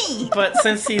hiney. But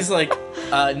since he's like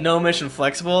gnomish and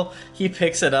flexible, he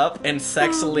picks it up and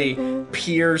sexily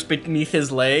peers beneath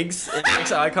his legs and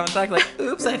makes eye contact like,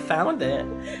 oops, I found it.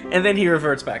 And then he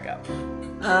reverts back up.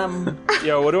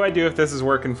 Yo, what do I do if this is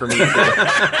working for me? Scott's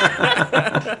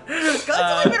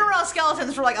only been around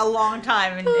skeletons for like a long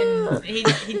time, and he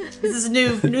this is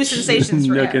new sensations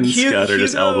for Nook him. and Scott are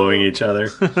just elbowing each other.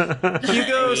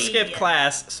 Hugo skipped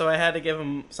class, so I had to give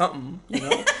him something, you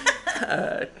know,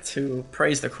 to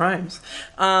praise the crimes.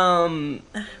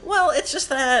 Well, it's just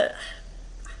that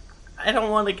I don't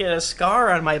want to get a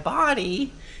scar on my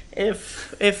body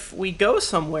if we go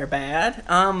somewhere bad.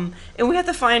 And we have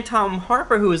to find Tom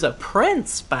Harper, who is a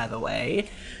prince, by the way.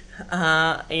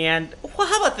 And well,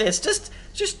 how about this? Just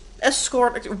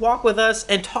walk with us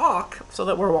and talk, so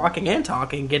that we're walking and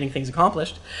talking, getting things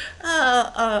accomplished.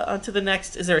 On to the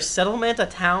next. Is there a settlement, a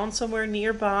town somewhere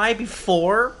nearby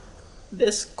before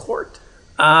this court?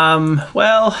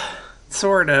 Well,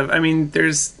 sort of. I mean,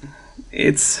 the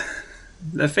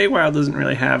Feywild doesn't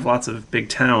really have lots of big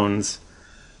towns.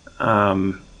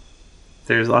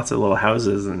 there's lots of little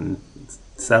houses and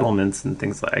settlements and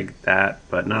things like that,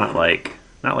 but not like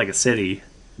a city.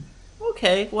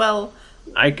 Okay, well,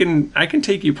 I can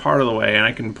take you part of the way and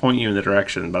I can point you in the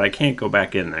direction, but I can't go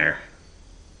back in there.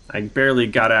 I barely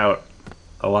got out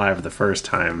alive the first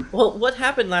time. well, what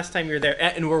happened last time you were there?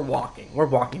 And we're walking. We're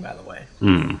walking, by the way,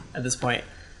 at this point.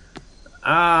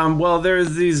 Well,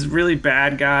 there's these really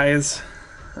bad guys.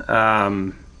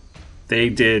 They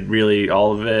did really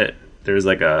all of it. There's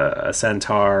like a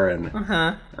centaur and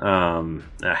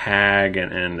a hag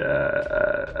and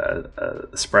a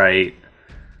sprite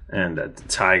and a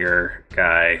tiger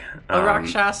guy. A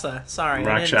Rakshasa. Sorry,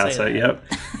 Rakshasa. I didn't say that.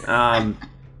 Yep.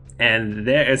 And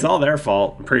it's all their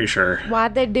fault. I'm pretty sure.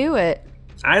 Why'd they do it?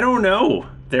 I don't know.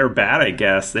 They're bad, I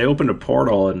guess. They opened a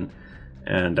portal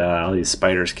and all these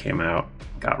spiders came out.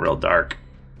 Got real dark.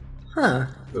 Huh.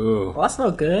 Ooh. Well, that's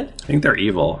no good. I think they're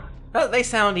evil. They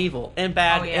sound evil and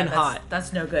bad and hot.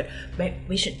 That's no good. But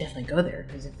we should definitely go there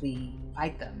because if we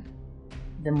fight them,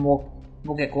 then we'll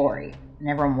get glory and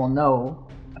everyone will know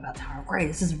about Tower of Grey.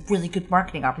 This is a really good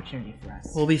marketing opportunity for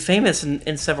us. We'll be famous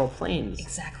in several planes.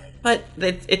 Exactly. But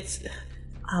it's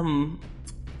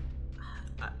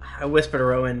I whispered to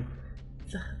Rowan,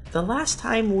 the last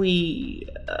time we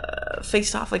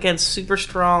faced off against super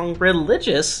strong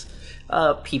religious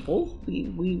people,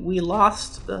 we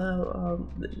lost Thoreg,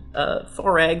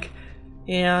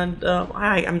 and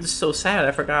I'm just so sad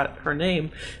I forgot her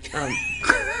name. I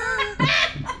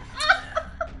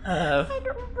don't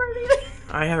remember anything.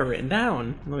 I have it written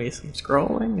down. Let me see, I'm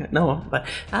scrolling. No, but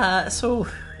so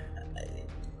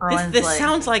this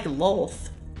sounds like Lolth.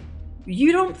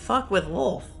 You don't fuck with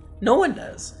Lolth. No one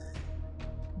does.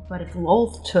 But if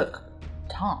Lolth took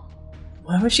Tom,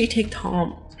 why would she take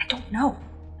Tom? I don't know.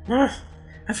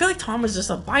 I feel like Tom was just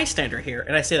a bystander here,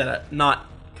 and I say that not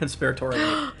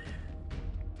conspiratorially.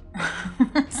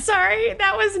 Sorry,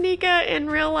 that was Nika in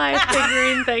real life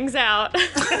figuring things out.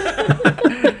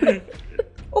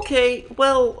 Okay,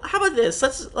 well, how about this?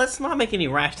 Let's not make any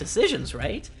rash decisions,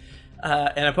 right?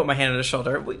 And I put my hand on his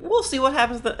shoulder. We'll see what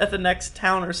happens at the next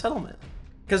town or settlement.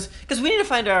 Because we need to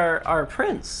find our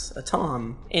prince,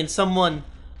 Tom, and someone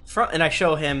from. And I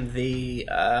show him the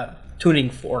tuning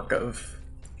fork of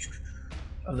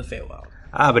the Feywild.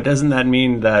 But doesn't that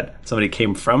mean that somebody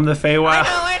came from the Feywild?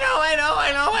 I know.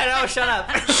 Shut up.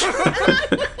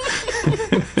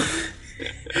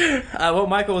 What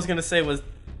Michael was going to say was,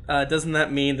 doesn't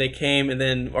that mean they came and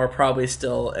then are probably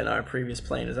still in our previous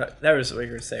plane? That was what you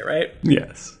were going to say, right?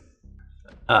 Yes.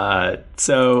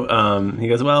 So he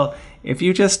goes, well, if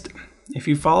you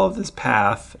follow this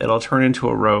path, it'll turn into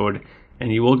a road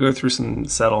and you will go through some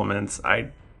settlements.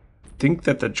 I think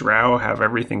that the Drow have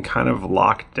everything kind of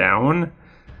locked down.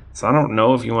 So I don't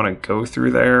know if you want to go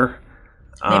through there.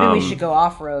 Maybe we should go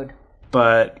off-road.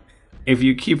 But if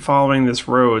you keep following this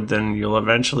road, then you'll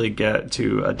eventually get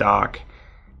to a dock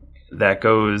that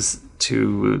goes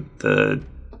to the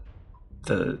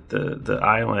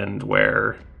island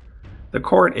where the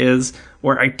court is,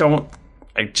 where I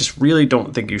just really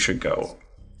don't think you should go.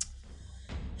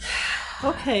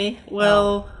 Okay,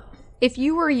 well, if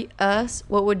you were us,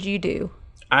 what would you do?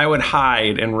 I would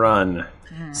hide and run.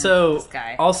 So,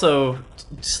 also,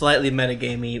 slightly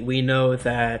metagamey, we know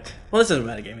that... Well, this isn't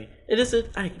metagamey. It is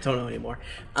I don't know anymore.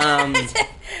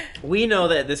 We know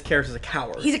that this character's a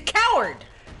coward. He's a coward!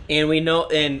 And we know...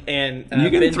 And you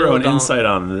can Ben throw an Diladon, insight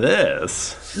on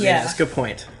this. Yeah, that's a good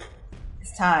point.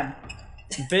 It's time.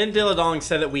 Ben Diladong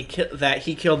said that that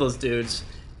he killed those dudes,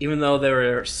 even though they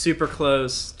were super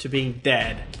close to being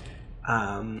dead.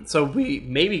 So we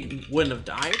maybe wouldn't have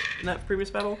died in that previous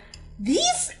battle.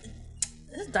 This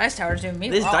dice tower's doing me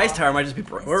wrong. This dice tower might just be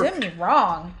broke. It's doing me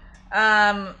wrong.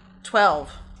 12.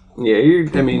 Yeah, you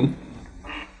don't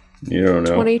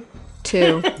know.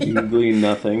 22. You glean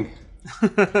nothing.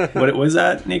 What was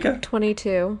that, Nika?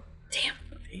 22.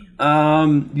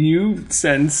 You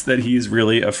sense that he's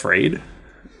really afraid.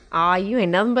 You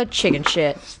ain't nothing but chicken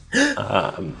shit.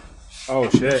 Oh,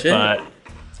 shit. But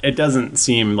it doesn't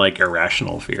seem like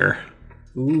irrational fear.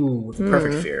 Ooh, the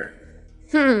perfect fear.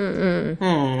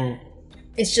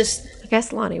 It's just... I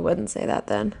guess Lonnie wouldn't say that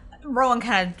then. Rowan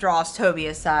kind of draws Toby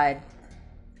aside.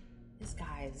 This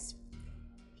guy's...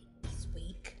 he's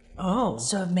weak. Oh.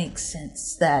 So it makes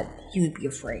sense that he would be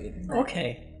afraid.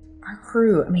 Okay. Our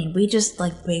crew, I mean, we just,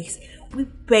 we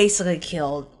basically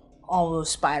killed all those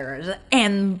spiders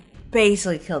and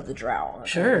basically killed the Drow.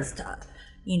 Sure.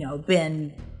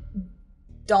 Ben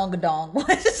Dongadong.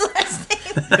 What's his last name?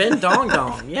 Ben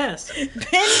Dong, yes. Ben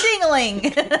Dingling.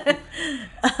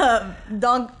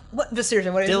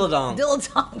 Seriously, what is Diladong.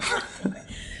 Diladong.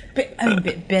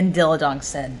 Ben Diladong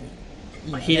said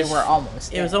They were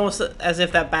almost. It was almost as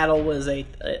if that battle was a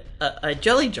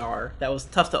jelly jar that was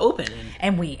tough to open.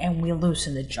 And we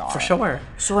loosened the jar. For sure.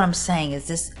 So what I'm saying is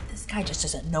this guy just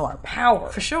doesn't know our power.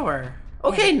 For sure.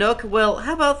 Okay, Nook. Well,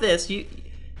 how about this? You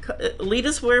lead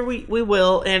us where we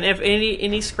will, and if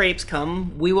any scrapes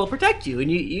come, we will protect you.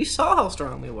 And you saw how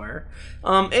strong we were.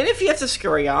 And if you have to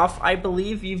scurry off, I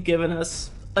believe you've given us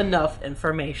enough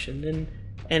information,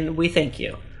 and we thank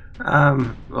you.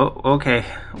 Okay.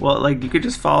 Well, like, you could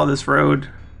just follow this road.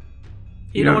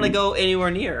 You don't want to go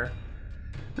anywhere near.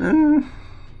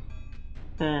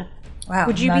 Wow.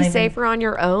 Would you be safer on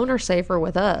your own or safer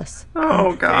with us?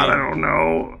 Oh, God, I don't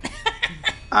know.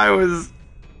 I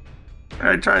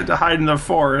tried to hide in the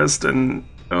forest, and...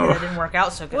 It didn't work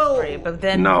out so good for you, but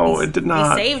then it did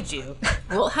not. We saved you.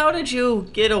 Well, how did you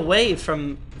get away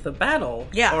from the battle?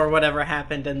 Yeah. Or whatever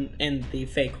happened in the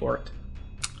fake court?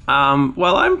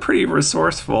 Well, I'm pretty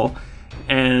resourceful,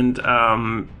 and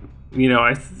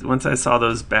once I saw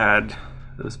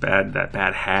that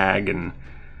bad hag and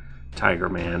Tiger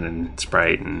Man and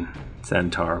Sprite and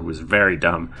Centaur was very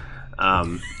dumb.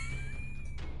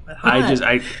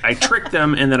 I tricked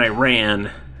them, and then I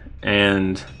ran,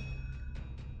 and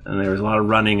there was a lot of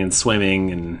running and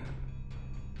swimming and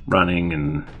running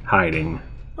and hiding.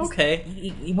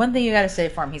 Okay. One thing you got to say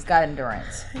for him, he's got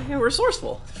endurance. Yeah,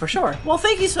 resourceful, for sure. Well,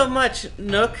 thank you so much,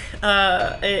 Nook.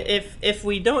 If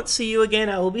we don't see you again,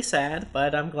 I will be sad,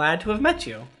 but I'm glad to have met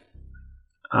you.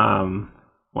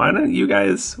 Why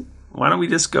don't we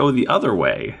just go the other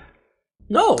way?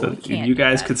 No, so you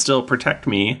guys could still protect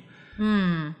me.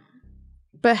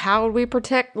 But how would we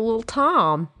protect little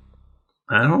Tom?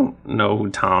 I don't know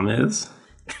who Tom is.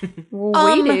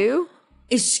 Well, we do.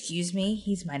 Excuse me,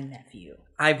 he's my nephew.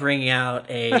 I bring out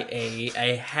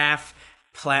a half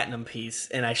platinum piece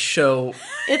and I show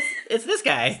it's this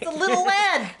guy. It's the little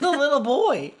lad, the little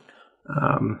boy.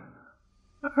 All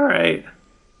right.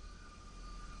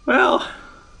 Well,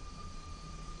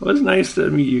 it was nice to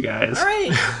meet you guys. All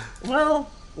right. Well,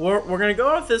 we're gonna go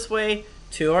off this way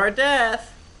to our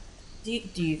death. Do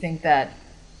you think that,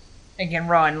 again,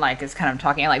 Rowan is kind of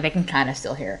talking like they can kind of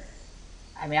still hear?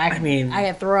 I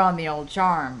can throw on the old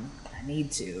charm. I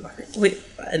need to. Wait,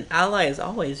 an ally is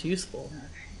always useful.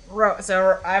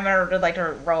 So I'm gonna like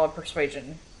to roll a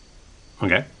persuasion.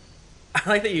 Okay. I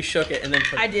like that you shook it and then.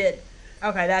 I did.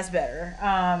 Okay, that's better.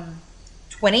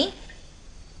 20.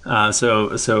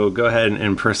 So go ahead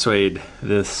and persuade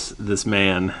this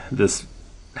man, this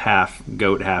half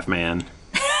goat, half man.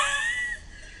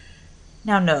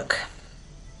 Now, Nook,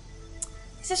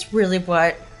 is this really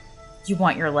what you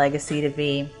want your legacy to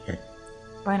be?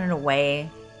 Running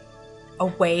away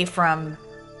from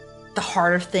the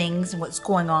heart of things and what's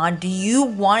going on? Do you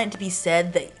want it to be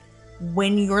said that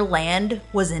when your land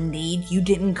was in need, you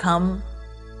didn't come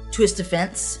to its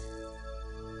defense?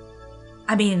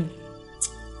 I mean,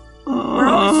 we're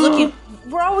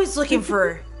always looking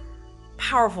for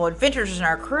powerful adventurers in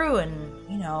our crew, and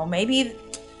maybe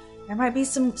there might be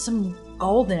some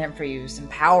gold in it for you, some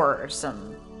power, or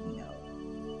some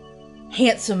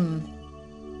handsome,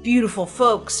 beautiful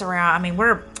folks around. I mean,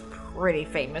 we're pretty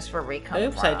famous where we come from.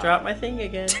 Oops, I dropped my thing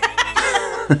again.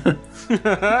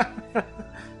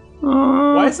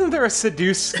 Why isn't there a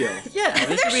seduce skill? Yeah, I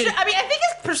think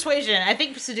it's persuasion. I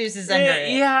think seduce is under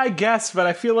it. Yeah, I guess, but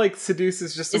I feel like seduce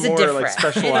is just more like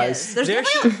specialized. There's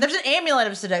an amulet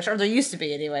of seduction, or there used to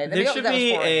be anyway. There should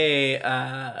be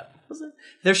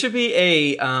There's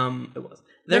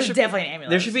definitely an amulet.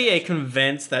 There should be a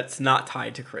convince that's not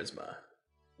tied to charisma,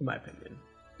 in my opinion.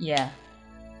 Yeah.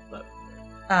 But,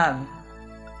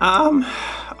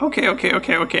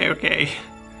 Okay.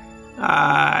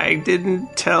 I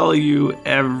didn't tell you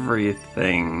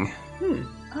everything.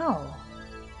 Oh.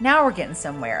 Now we're getting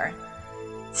somewhere.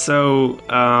 So,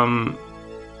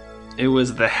 it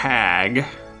was the hag.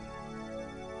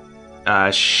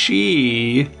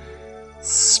 She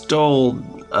stole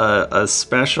a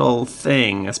special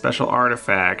thing, a special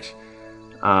artifact,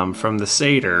 from the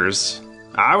satyrs.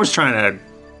 I was trying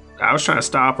to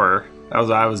stop her. That was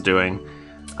what I was doing.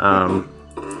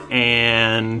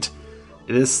 And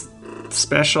this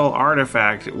special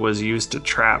artifact was used to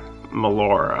trap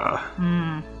Melora.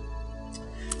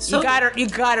 So you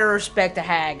gotta respect the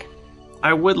hag.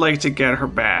 I would like to get her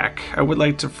back. I would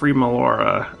like to free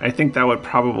Melora. I think that would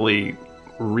probably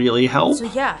really help. So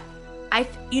yeah,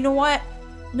 you know what,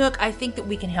 Nook? I think that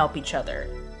we can help each other.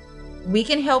 We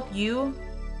can help you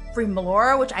free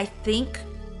Melora, which I think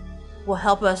will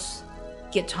help us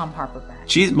get Tom Harper back.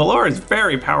 Melora is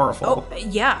very powerful. Oh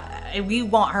yeah, we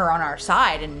want her on our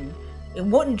side, and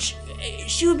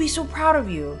she would be so proud of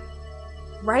you,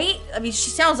 right? I mean, she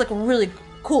sounds like a really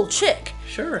cool chick.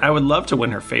 Sure. I would love to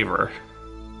win her favor.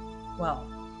 Well,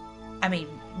 I mean,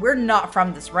 we're not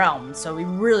from this realm, so we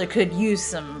really could use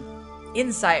some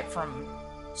insight from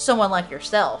someone like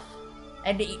yourself.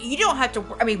 And you don't have to,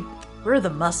 I mean, we're the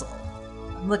muscle.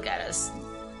 Look at us.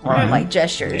 Like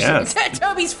gestures. Yeah.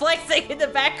 Toby's flexing in the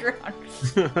background.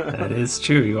 That is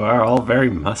true. You are all very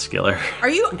muscular. Are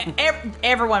you?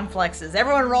 Everyone flexes.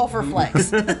 Everyone roll for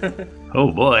flex.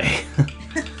 Oh boy.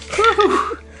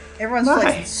 Everyone's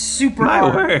flexing super My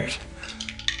hard. word.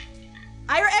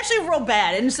 I actually rolled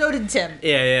bad, and so did Tim.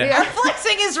 Yeah. Our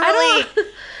flexing is really.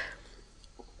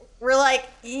 We're like.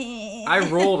 I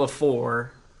rolled a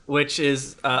 4, which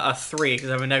is a 3 because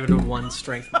I have a -1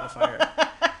 strength modifier.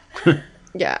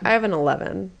 Yeah, I have an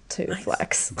 11 to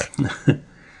flex.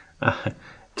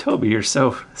 Toby, you're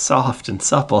so soft and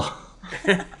supple.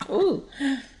 Ooh.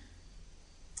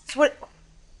 So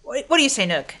what do you say,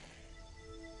 Nook?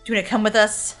 Do you want to come with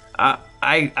us?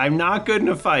 I'm not good in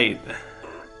a fight,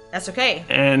 That's okay.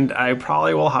 and I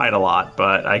probably will hide a lot,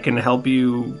 but I can help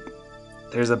you.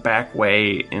 There's a back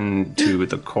way into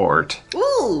the court.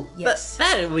 Ooh, yes.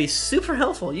 That would be super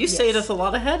helpful. You saved us a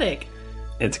lot of headache.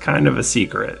 It's kind of a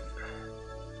secret.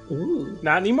 Ooh.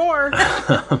 Not anymore.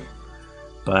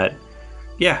 But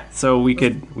yeah, so we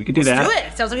could do that. Let's do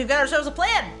it. Sounds like we've got ourselves a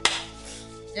plan.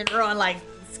 And Rowan like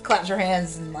claps her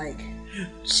hands and like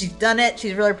she's done it.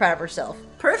 She's really proud of herself.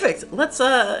 Perfect. Let's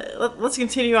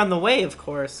continue on the way, of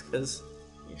course, because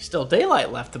there's still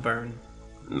daylight left to burn.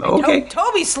 Okay.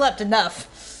 Toby slept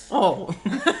enough. Oh,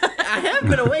 I have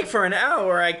been awake for an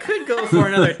hour. I could go for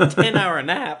another 10-hour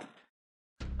nap.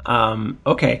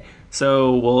 Okay.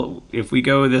 So if we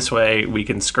go this way, we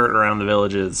can skirt around the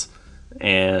villages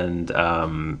and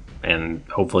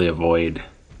hopefully avoid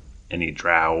any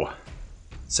drow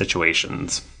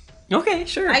situations. Okay,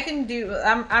 sure. I can do.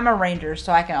 I'm a ranger,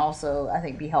 so I can also I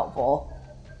think be helpful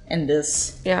in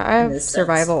this. Yeah, I have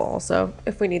survival also.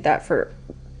 If we need that for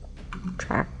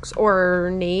tracks or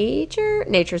nature.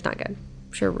 Nature's not good.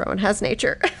 I'm sure Rowan has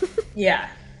nature. Yeah.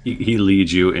 He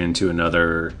leads you into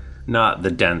another, not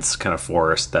the dense kind of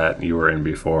forest that you were in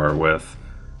before with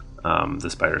the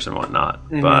spiders and whatnot,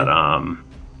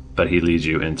 but he leads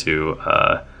you into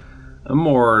a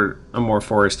more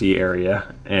foresty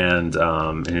area, and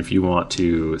if you want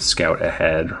to scout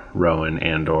ahead, Rowan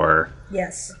and or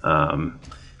Yes. Her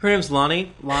name's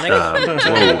Lonnie. Lonnie.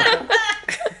 whoa.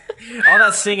 All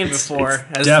that singing before.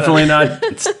 It's definitely not.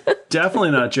 It's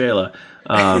definitely not Jayla.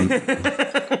 Are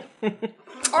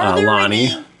there Lonnie.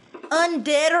 any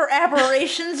undead or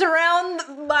aberrations around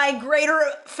my greater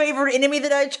favored enemy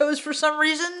that I chose for some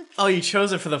reason? Oh, you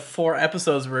chose it for the 4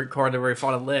 episodes we recorded where we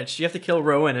fought a lich. You have to kill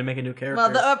Rowan and make a new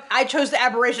character. Well, I chose the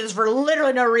aberrations for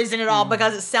literally no reason at all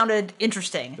because it sounded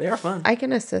interesting. They are fun. I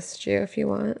can assist you if you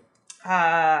want.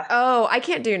 I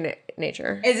can't do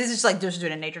nature. Is this just like just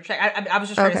doing a nature check? I was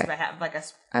just trying to see if I have like a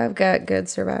I've got good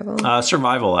survival.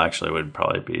 Survival actually would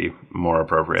probably be more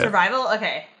appropriate. survival.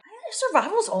 Okay,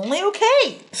 survival's only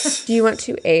okay. Do you want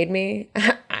to aid me?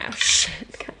 Oh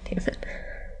shit! God damn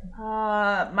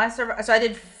it. My survival. So I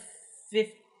did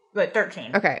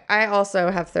 13. Okay, I also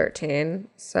have 13.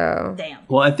 So damn.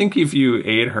 Well, I think if you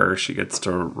aid her, she gets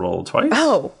to roll twice.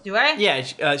 Oh, Do I? Yeah,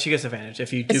 she gets advantage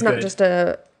if you do it's good. not just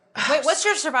a. Wait, what's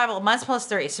your survival? Mine's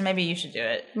 +3, so maybe you should do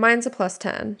it. Mine's a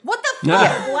 +10. What the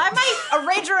fuck? Why am I a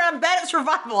ranger and I'm bad at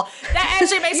survival? That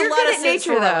actually makes a lot of sense.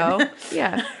 Nature for Rowan. though.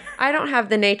 Yeah, I don't have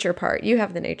the nature part. You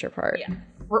have the nature part. Yeah.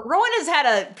 Rowan has had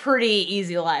a pretty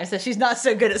easy life, so she's not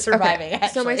so good at surviving. Okay.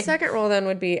 So my second roll then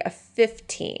would be a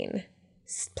 15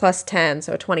 +10,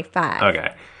 so a 25.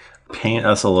 Okay. Paint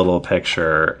us a little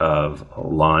picture of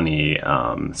Lonnie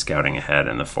scouting ahead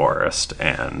in the forest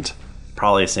and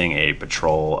probably seeing a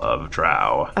patrol of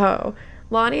drow. Oh,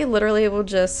 Lonnie literally will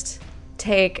just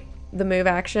take the move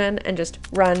action and just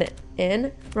run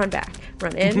in, run back,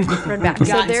 run in, run back. So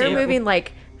Got they're you. moving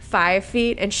like 5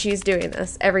 feet, and she's doing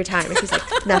this every time. And she's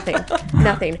like,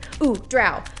 nothing. Ooh,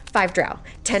 drow. 5 drow,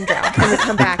 10 drow, and we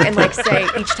come back and like say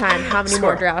each time how many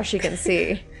more drow she can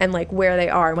see and like where they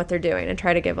are and what they're doing and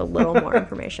try to give a little more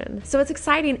information. So it's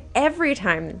exciting every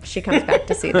time she comes back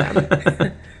to see them.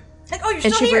 Like, oh, you're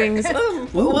And still she here. brings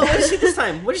What did you see this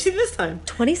time? What did you see this time?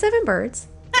 27 birds.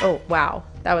 Oh wow,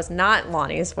 that was not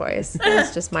Lonnie's voice. That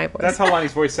was just my voice. That's how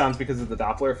Lonnie's voice sounds because of the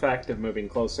Doppler effect of moving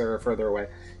closer or further away.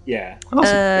 Yeah.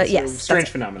 Awesome. It's Yes, a strange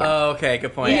that's- phenomenon. Oh, okay,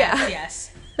 good point. Yeah.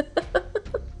 Yes.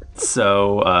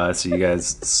 So you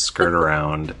guys skirt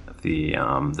around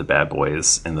the bad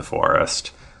boys in the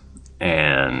forest,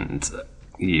 and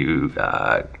you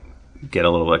get a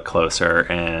little bit closer,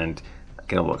 and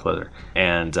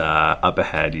up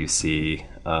ahead you see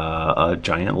a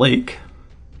giant lake,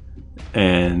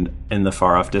 And in the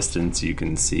far off distance, you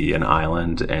can see an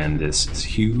island and this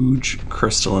huge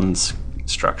crystalline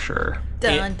structure.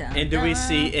 And do we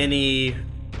see any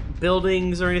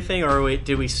buildings or anything, or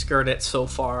did we skirt it so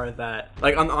far that,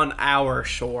 like, on our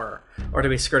shore, or did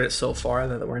we skirt it so far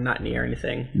that we're not near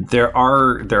anything? There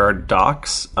are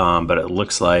docks, but it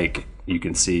looks like you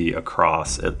can see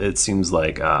across. It seems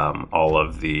like all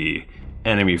of the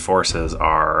enemy forces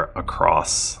are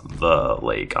across the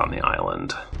lake on the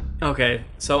island. Okay,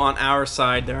 so on our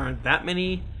side, there aren't that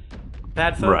many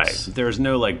bad folks? Right. There's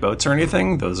no, like, boats or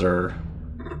anything. Those are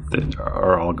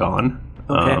all gone.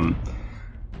 Okay.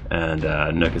 And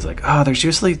Nook is like, oh, there's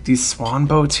usually these swan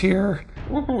boats here.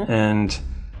 And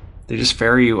they just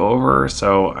ferry you over,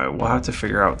 so we'll have to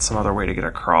figure out some other way to get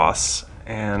across.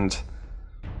 And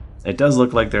it does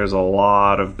look like there's a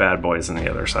lot of bad boys on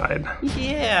the other side.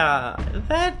 Yeah,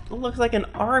 that looks like an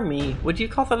army. Would you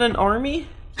call that an army?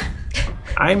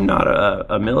 I'm not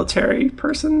a military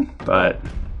person, but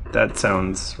that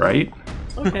sounds right.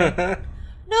 Okay.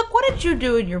 Nook, what did you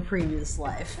do in your previous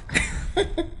life?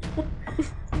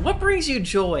 What brings you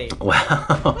joy? Well,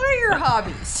 what are your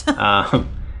hobbies?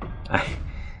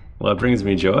 What brings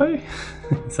me joy?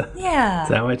 Yeah. Is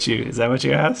that what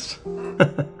you asked?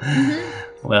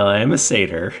 Well, I am a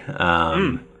satyr,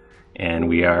 and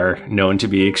we are known to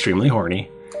be extremely horny.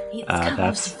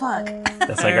 That's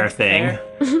like our thing.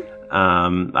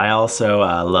 I also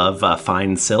love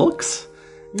fine silks,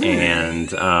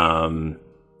 and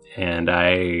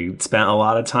I spent a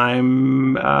lot of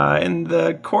time in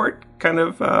the court, kind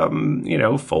of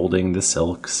folding the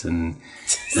silks and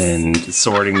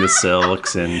sorting the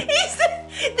silks, and he's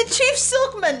the chief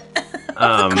silkman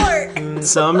of the court.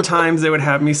 Sometimes they would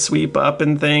have me sweep up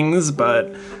and things,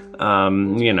 but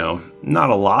not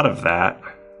a lot of that.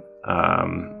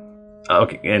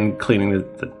 Okay, and cleaning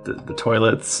the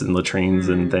toilets and latrines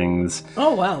and things.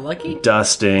 Oh wow, lucky.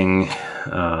 Dusting,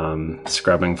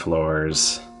 scrubbing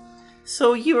floors.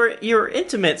 So you're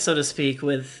intimate, so to speak,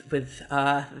 with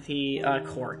the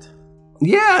court.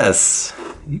 Yes,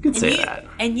 you could say that.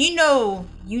 And you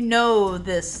know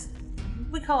this.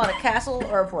 We call it a castle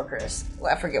or a fortress.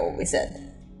 Well, I forget what we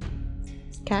said.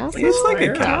 Castle. It's like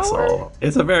a castle.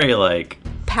 It's a very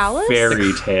palace,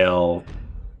 fairy tale,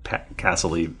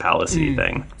 castle-y, palace-y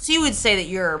thing. So you would say that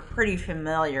you're pretty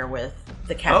familiar with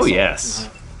the castle. Oh yes,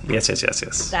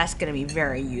 yes. That's going to be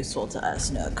very useful to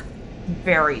us, Nook.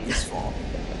 Very useful.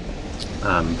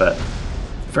 But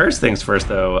first things first,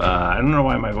 though, I don't know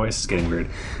why my voice is getting weird.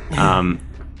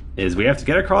 Is we have to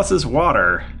get across this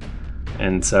water,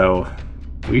 and so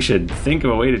we should think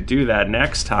of a way to do that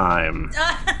next time.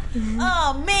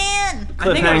 Oh man!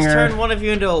 I think I was turning one of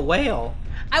you into a whale.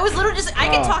 I was literally I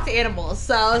can talk to animals,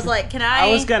 so I was like, can I?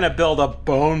 I was gonna build a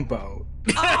bone boat.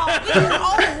 Oh, these are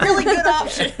all really good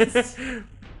options.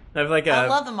 I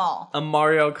love them all. A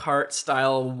Mario Kart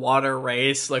style water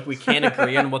race. Like, we can't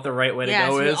agree on what the right way to go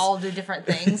so is. we all do different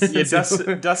things. Yeah,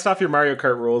 dust off your Mario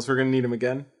Kart rules. We're gonna need them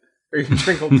again. Or you can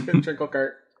trinkle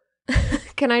cart.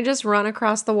 Can I just run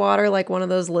across the water like one of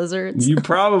those lizards? You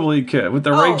probably could. With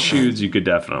the right shoes, you could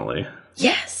definitely.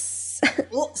 Yes.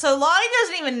 Well, so Lottie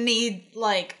doesn't even need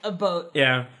a boat.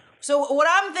 Yeah. So what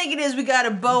I'm thinking is we got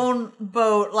a bone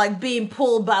boat being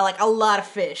pulled by a lot of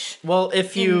fish. Well,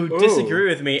 if you disagree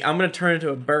with me, I'm gonna turn into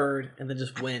a bird and then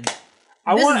just win. This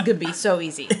is gonna be so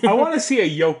easy. I want to see a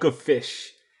yoke of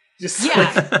fish, just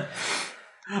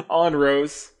all in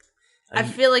rows. I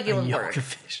feel like it would work.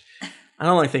 Fish. I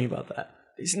don't like thinking about that.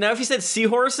 Now, if you said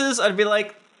seahorses, I'd be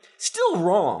like, still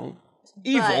wrong,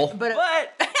 evil, but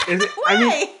is it, I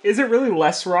mean, is it really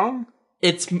less wrong?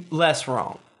 It's less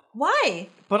wrong. Why?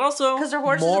 But also because they're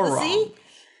horses more of the wrong. sea.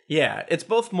 Yeah, it's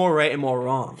both more right and more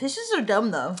wrong. Fishes are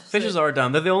dumb though. Fishes are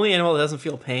dumb. They're the only animal that doesn't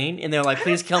feel pain, and they're like,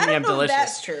 "Please kill me, I'm delicious."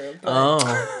 That's true. But...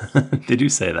 Oh, did you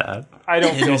say that? I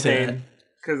don't feel pain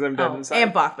because I'm dead inside.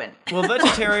 And Bachman. Well,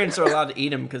 vegetarians are allowed to eat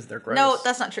them because they're gross. No,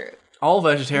 that's not true. All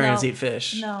vegetarians eat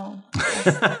fish. No,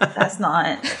 that's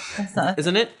not.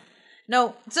 Isn't it?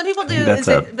 No, some people do,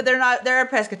 but they're not. They're a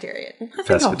pescatarian.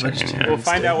 Pescatarian. We'll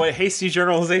find out what hasty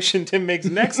generalization Tim makes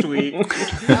next week.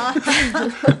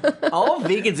 All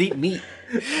vegans eat meat.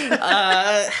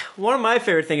 One of my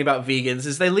favorite thing about vegans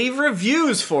is they leave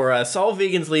reviews for us. All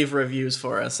vegans leave reviews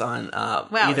for us on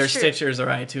either Stitchers or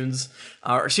iTunes,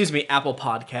 or excuse me, Apple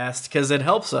Podcast, because it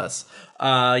helps us.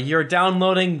 Your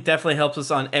downloading definitely helps us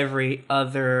on every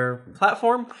other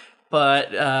platform,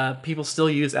 but people still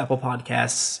use Apple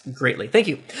Podcasts greatly. Thank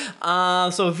you.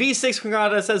 So V6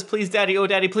 Congrada says, please, daddy, oh,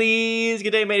 daddy, please.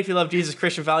 Good day, mate. If you love Jesus,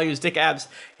 Christian values, dick abs,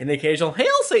 and the occasional hail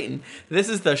Satan, this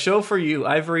is the show for you.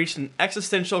 I've reached an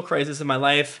existential crisis in my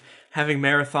life. having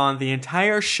marathoned the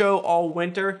entire show all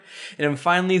winter, and I'm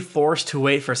finally forced to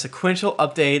wait for sequential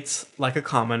updates like a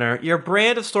commoner. Your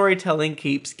brand of storytelling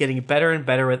keeps getting better and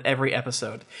better with every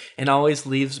episode, and always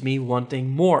leaves me wanting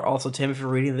more. Also, Tim, if you're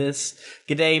reading this,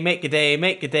 g'day, mate, g'day,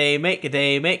 mate, g'day, mate,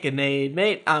 g'day, mate, g'day,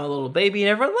 mate. I'm a little baby and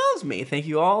everyone loves me. Thank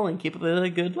you all, and keep up the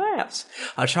good laughs.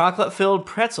 A chocolate-filled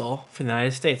pretzel from the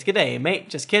United States. G'day, mate.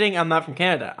 Just kidding, I'm not from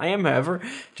Canada. I am, however,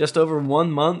 just over 1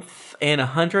 month and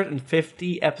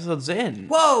 150 episodes in.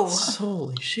 Whoa!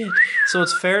 Holy shit! So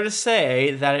it's fair to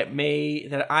say that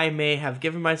I may have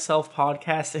given myself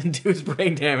podcast-induced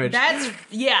brain damage.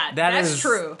 That's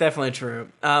true. Definitely true.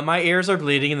 My ears are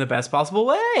bleeding in the best possible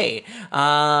way.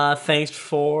 Thanks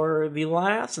for the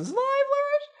laughs and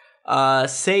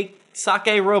Sake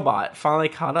Robot finally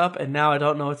caught up, and now I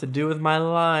don't know what to do with my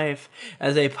life.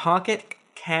 As a Pocket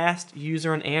Cast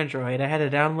user on Android, I had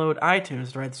to download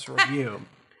iTunes to write this review.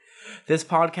 This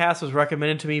podcast was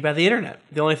recommended to me by the internet.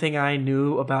 The only thing I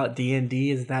knew about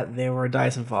D&D is that there were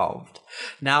dice involved.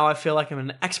 Now I feel like I'm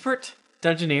an expert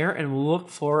Dungeoneer and will look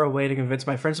for a way to convince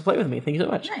my friends to play with me. Thank you so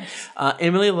much. Nice.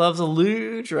 Emily loves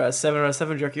Aludra, 7 out of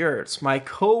 7 Jerk Yurts. My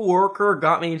co-worker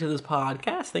got me into this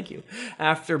podcast. Thank you.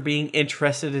 After being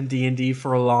interested in D&D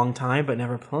for a long time, but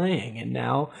never playing. And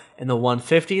now in the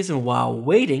 150s, and while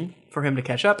waiting for him to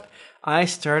catch up, I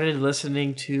started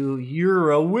listening to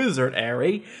You're a Wizard,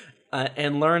 Ari,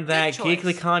 and learned that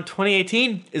GeeklyCon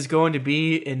 2018 is going to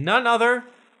be in none other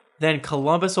than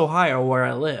Columbus, Ohio, where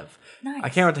I live. Nice. I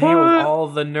can't wait to hang out with all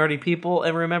the nerdy people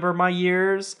and remember my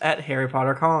years at Harry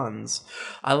Potter cons.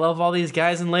 I love all these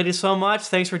guys and ladies so much.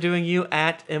 Thanks for doing you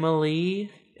at Emily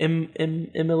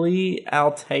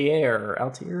Altair.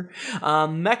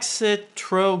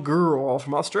 Mexitro Girl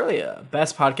from Australia.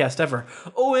 Best podcast ever.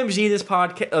 OMG, this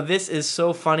podcast. This is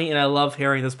so funny, and I love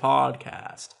hearing this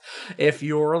podcast. If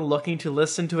you're looking to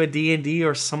listen to a D&D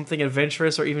or something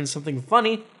adventurous or even something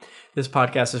funny, this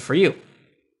podcast is for you.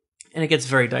 And it gets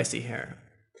very dicey here.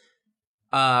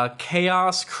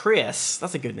 Chaos Chris.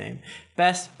 That's a good name.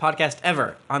 Best podcast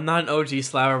ever. I'm not an OG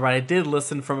Slaver, but I did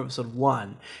listen from episode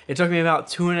 1. It took me about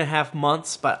 2.5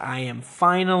 months, but I am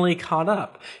finally caught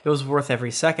up. It was worth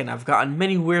every second. I've gotten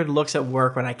many weird looks at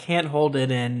work when I can't hold it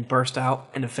in, burst out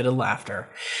in a fit of laughter.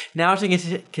 Now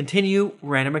to continue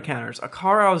random encounters. A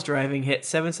car I was driving hit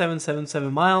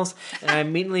 7777 miles, and I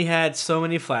immediately had so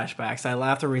many flashbacks. I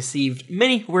laughed and received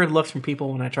many weird looks from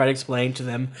people when I tried to explain to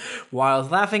them why I was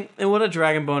laughing and what a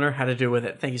dragon boner had to do with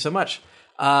it. Thank you so much.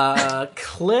 Clito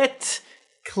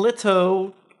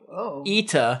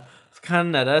Ita of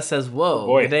Canada says, whoa.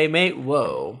 Boy. Good day, mate.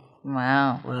 Whoa.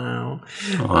 Wow.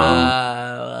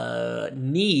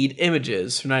 Need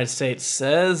Images from the United States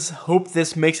says, hope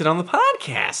this makes it on the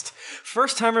podcast.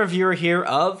 First time reviewer here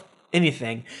of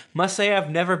anything. Must say I've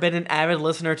never been an avid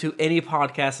listener to any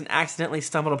podcast and accidentally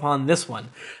stumbled upon this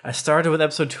one. I started with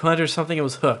episode 200 or something and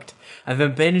was hooked. I've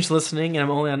been binge listening and I'm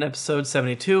only on episode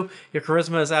 72. Your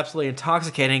charisma is absolutely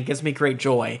intoxicating and gives me great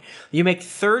joy. You make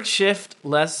third shift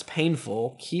less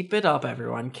painful. Keep it up,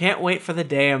 everyone. Can't wait for the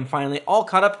day I'm finally all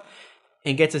caught up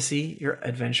and get to see your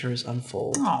adventures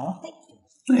unfold. Oh, thank you.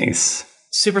 Nice.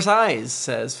 Super Size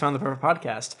says, found the perfect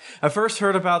podcast. I first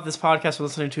heard about this podcast when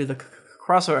listening to the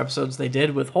crossover episodes they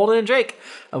did with Holden and Jake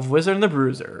of Wizard and the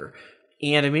Bruiser,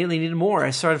 and immediately needed more.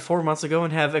 I started 4 months ago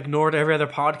and have ignored every other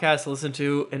podcast to listen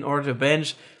to in order to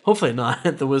binge, hopefully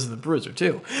not the Wizard and the Bruiser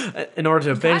too, in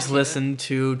order to binge listen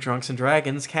to Drunks and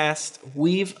Dragons cast,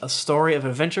 weave a story of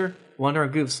adventure, wonder,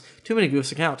 and goofs. Too many goofs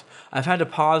to count. I've had to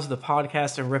pause the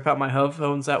podcast and rip out my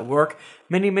headphones at work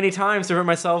many times to prevent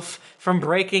myself from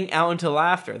breaking out into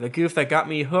laughter. The goof that got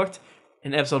me hooked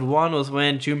in episode 1 was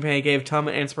when Junpei gave Tum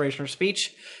an inspirational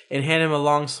speech and handed him a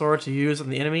long sword to use on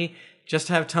the enemy, just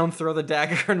to have Tum throw the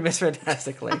dagger and miss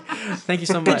fantastically. Thank you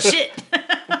so much. Good shit.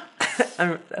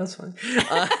 That was fun.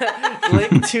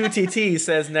 Link2TT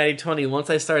says, Natty 20.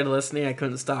 Once I started listening, I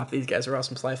couldn't stop. These guys are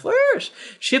awesome. Sly Flourish.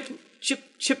 Chip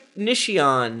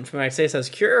Nishion from United States says,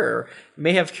 Cure.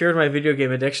 May have cured my video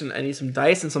game addiction. I need some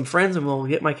dice and some friends, and we'll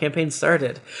get my campaign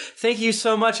started. Thank you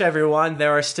so much, everyone.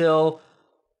 There are still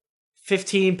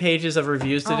 15 pages of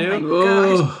reviews to do. My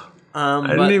gosh. I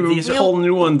didn't even pull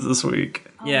new ones this week.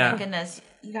 Oh my goodness.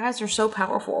 You guys are so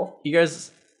powerful. You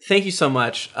guys, thank you so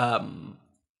much.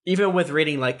 Even with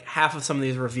reading like half of some of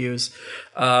these reviews,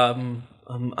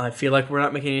 I feel like we're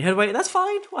not making any headway. That's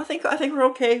fine. I think we're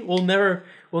okay. We'll never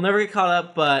get caught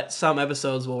up, but some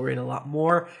episodes we'll read a lot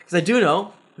more because I do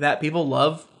know that people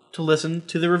love to listen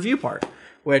to the review part,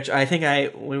 which I think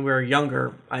when we were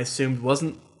younger I assumed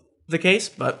wasn't the case,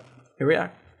 but here we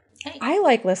are. I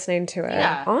like listening to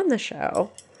it on the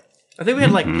show. I think we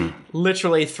had like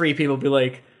literally 3 people be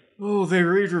like, oh, they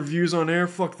read reviews on air,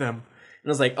 fuck them. And I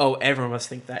was like, oh, everyone must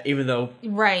think that, even though...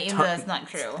 Right, even though that's not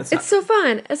true. It's so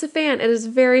fun. As a fan, it is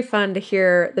very fun to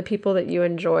hear the people that you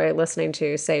enjoy listening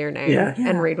to say your name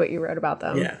and read what you wrote about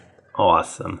them. Yeah.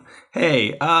 Awesome.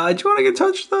 Hey, do you want to get in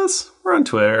touch with us? We're on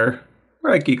Twitter.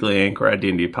 We're at Geekly Inc. We're at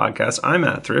D&D Podcast. I'm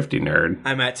at Thrifty Nerd.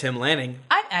 I'm at Tim Lanning.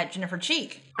 I'm at Jennifer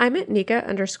Cheek. I'm at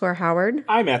Nika_Howard.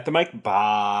 I'm at the Mike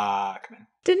Bachman.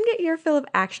 Didn't get your fill of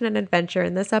action and adventure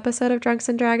in this episode of Drunks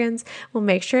and Dragons? Well,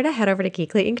 make sure to head over to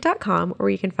geeklyinc.com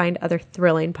where you can find other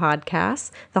thrilling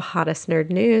podcasts, the hottest nerd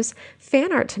news,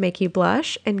 fan art to make you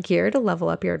blush, and gear to level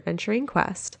up your adventuring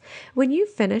quest. When you've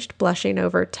finished blushing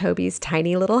over Toby's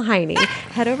tiny little hiney,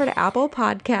 head over to Apple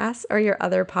Podcasts or your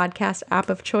other podcast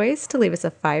app of choice to leave us a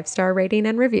 5-star rating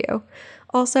and review.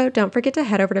 Also, don't forget to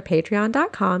head over to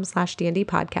patreon.com/DND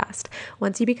podcast.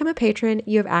 Once you become a patron,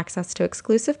 you have access to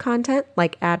exclusive content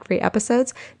like ad-free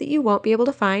episodes that you won't be able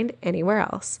to find anywhere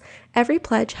else. Every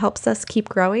pledge helps us keep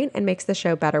growing and makes the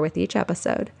show better with each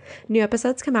episode. New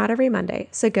episodes come out every Monday,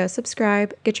 so go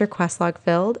subscribe, get your quest log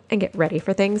filled, and get ready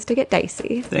for things to get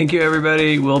dicey. Thank you,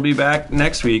 everybody. We'll be back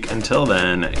next week. Until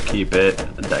then, keep it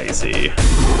dicey.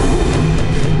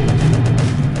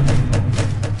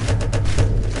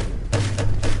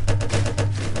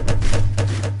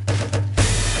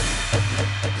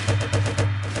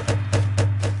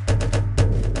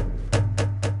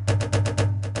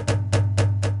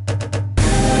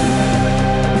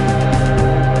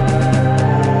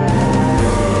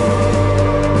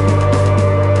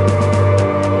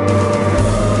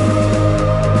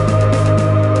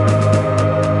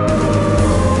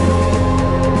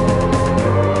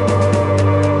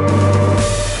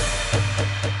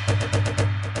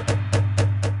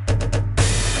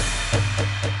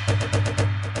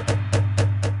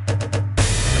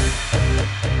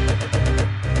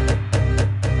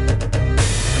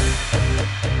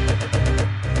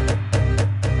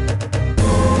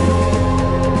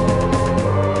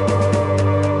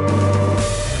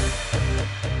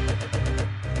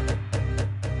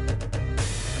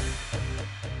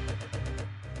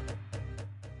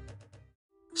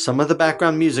 Some of the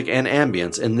background music and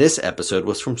ambience in this episode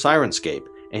was from Syrinscape.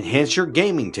 Enhance your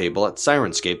gaming table at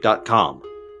Syrinscape.com.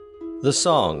 The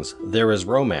songs There Is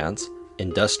Romance,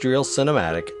 Industrial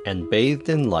Cinematic, and Bathed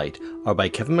in Light are by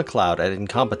Kevin MacLeod at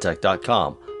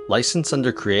Incompetech.com. Licensed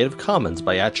under Creative Commons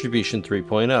by Attribution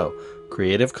 3.0.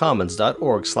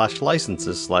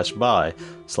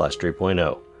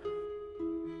 creativecommons.org/licenses/by/3.0.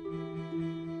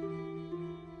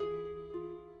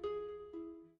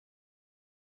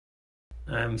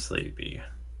 I'm sleepy.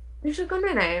 You should go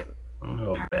night-night. I'm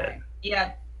going to bed.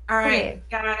 Yeah. All right,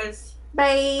 guys.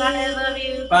 Bye. Bye. I love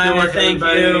you. Bye, thank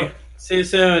you. See you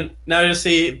soon. Now just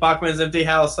see Bachman's empty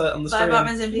house on the Bye, screen.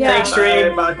 Bachman's empty Thanks, house.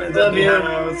 stream. Bye, Bachman's Love empty you.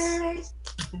 house.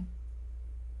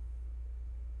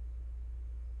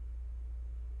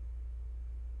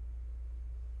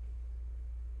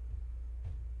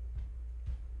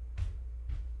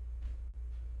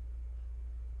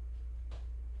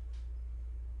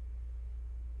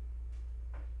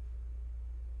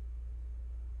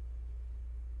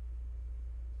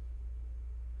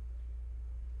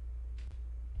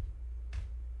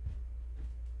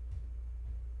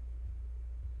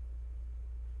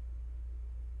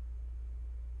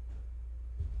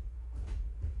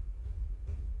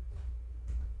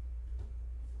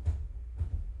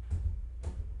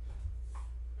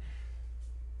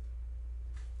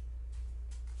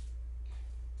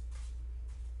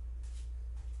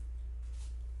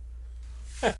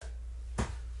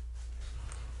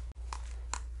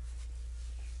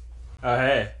 Oh,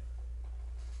 hey.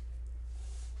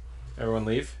 Everyone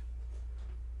leave?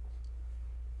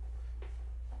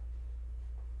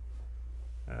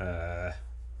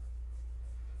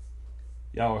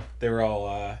 Y'all, they were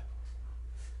all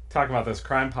talking about those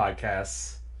crime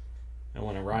podcasts. I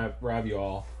want to rob you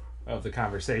all of the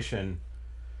conversation.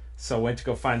 So I went to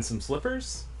go find some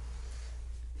slippers.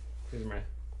 These are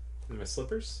my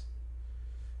slippers.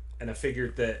 And I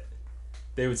figured that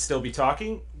they would still be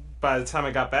talking by the time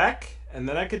I got back, and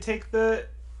then I could take the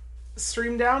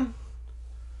stream down.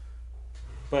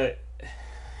 But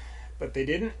they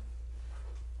didn't.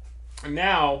 And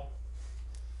now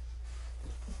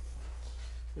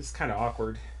this is kind of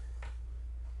awkward.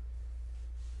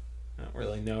 I don't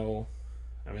really know.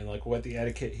 I mean, like, what the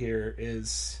etiquette here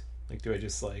is. Like, do I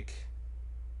just like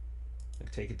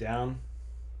take it down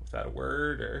without a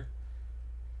word, or?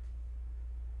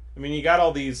 I mean, you got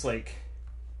all these like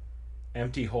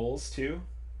empty holes too.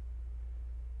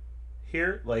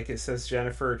 Here, like it says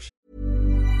Jennifer.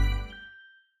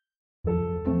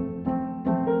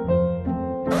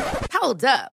 Hold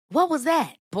up. What was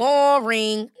that?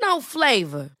 Boring. No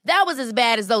flavor. That was as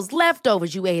bad as those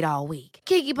leftovers you ate all week.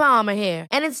 Keke Palmer here,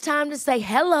 and it's time to say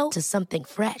hello to something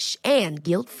fresh and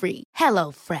guilt-free.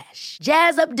 Hello Fresh.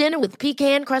 Jazz up dinner with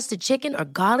pecan-crusted chicken or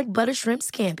garlic butter shrimp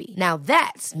scampi. Now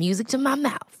that's music to my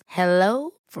mouth.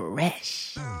 Hello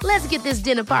Fresh. Let's get this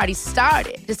dinner party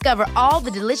started. Discover all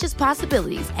the delicious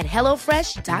possibilities at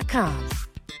hellofresh.com.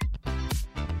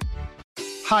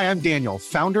 Hi, I'm Daniel,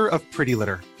 founder of Pretty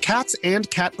Litter. Cats and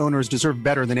cat owners deserve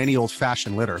better than any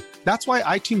old-fashioned litter. That's why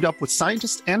I teamed up with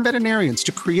scientists and veterinarians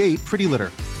to create Pretty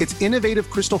Litter. Its innovative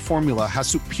crystal formula has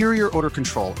superior odor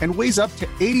control and weighs up to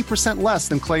 80% less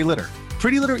than clay litter.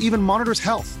 Pretty Litter even monitors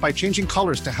health by changing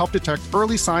colors to help detect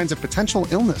early signs of potential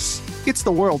illness. It's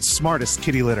the world's smartest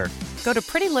kitty litter. Go to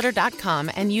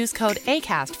prettylitter.com and use code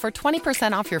ACAST for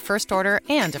 20% off your first order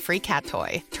and a free cat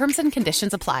toy. Terms and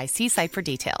conditions apply. See site for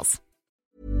details.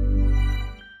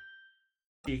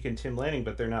 Deke and Tim Lanning,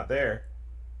 but they're not there.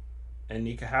 And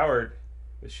Nika Howard,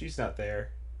 but she's not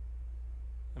there.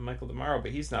 And Michael DeMaro, but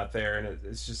he's not there. And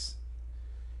it's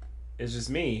just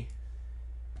me.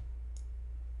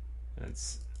 And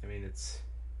it's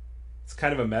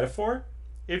kind of a metaphor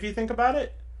if you think about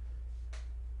it.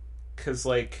 'Cause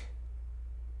like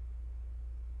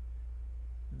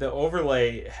the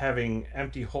overlay having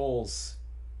empty holes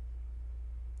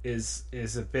is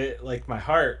a bit like my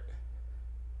heart.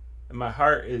 And my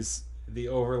heart is the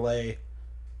overlay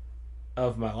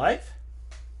of my life.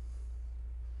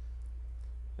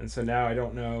 And so now I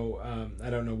don't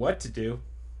know what to do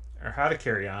or how to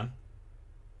carry on.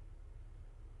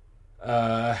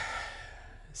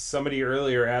 Somebody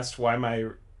earlier asked why my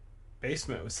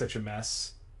basement was such a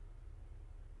mess.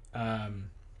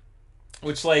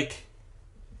 Which, like,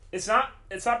 it's not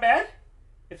bad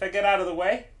if I get out of the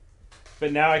way.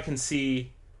 But now I can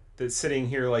see that sitting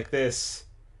here like this,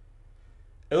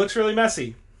 it looks really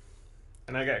messy.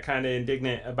 And I got kind of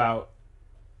indignant about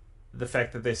the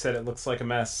fact that they said it looks like a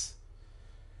mess.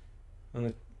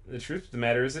 And the truth of the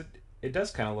matter is it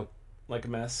does kind of look like a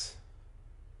mess.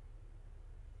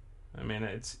 I mean,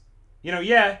 it's,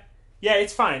 yeah,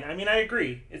 it's fine. I mean, I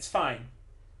agree. It's fine.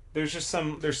 There's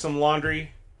some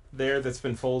laundry there that's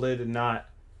been folded and not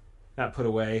put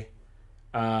away.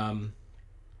 There's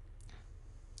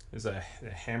a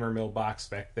hammer mill box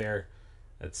back there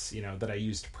that's, that I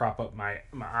used to prop up my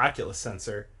Oculus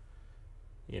sensor.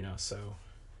 So,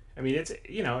 I mean, it's,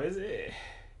 yeah,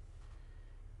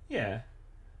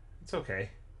 it's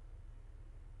okay.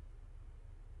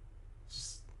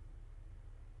 Just,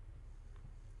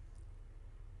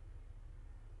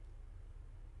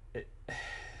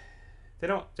 they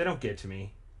don't get to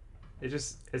me.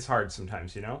 It's hard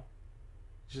sometimes,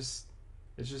 It's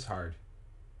just hard.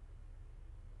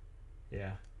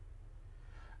 Yeah.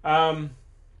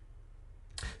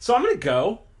 So I'm gonna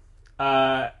go.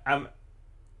 I'm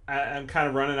kind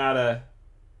of running out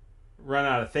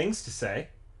of things to say.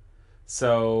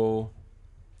 So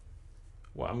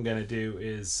what I'm gonna do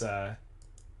is I'm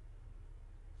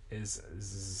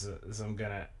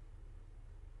gonna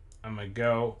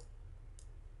go,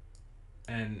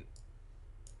 and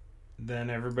then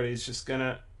everybody's just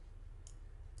gonna.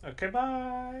 Okay,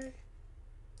 bye.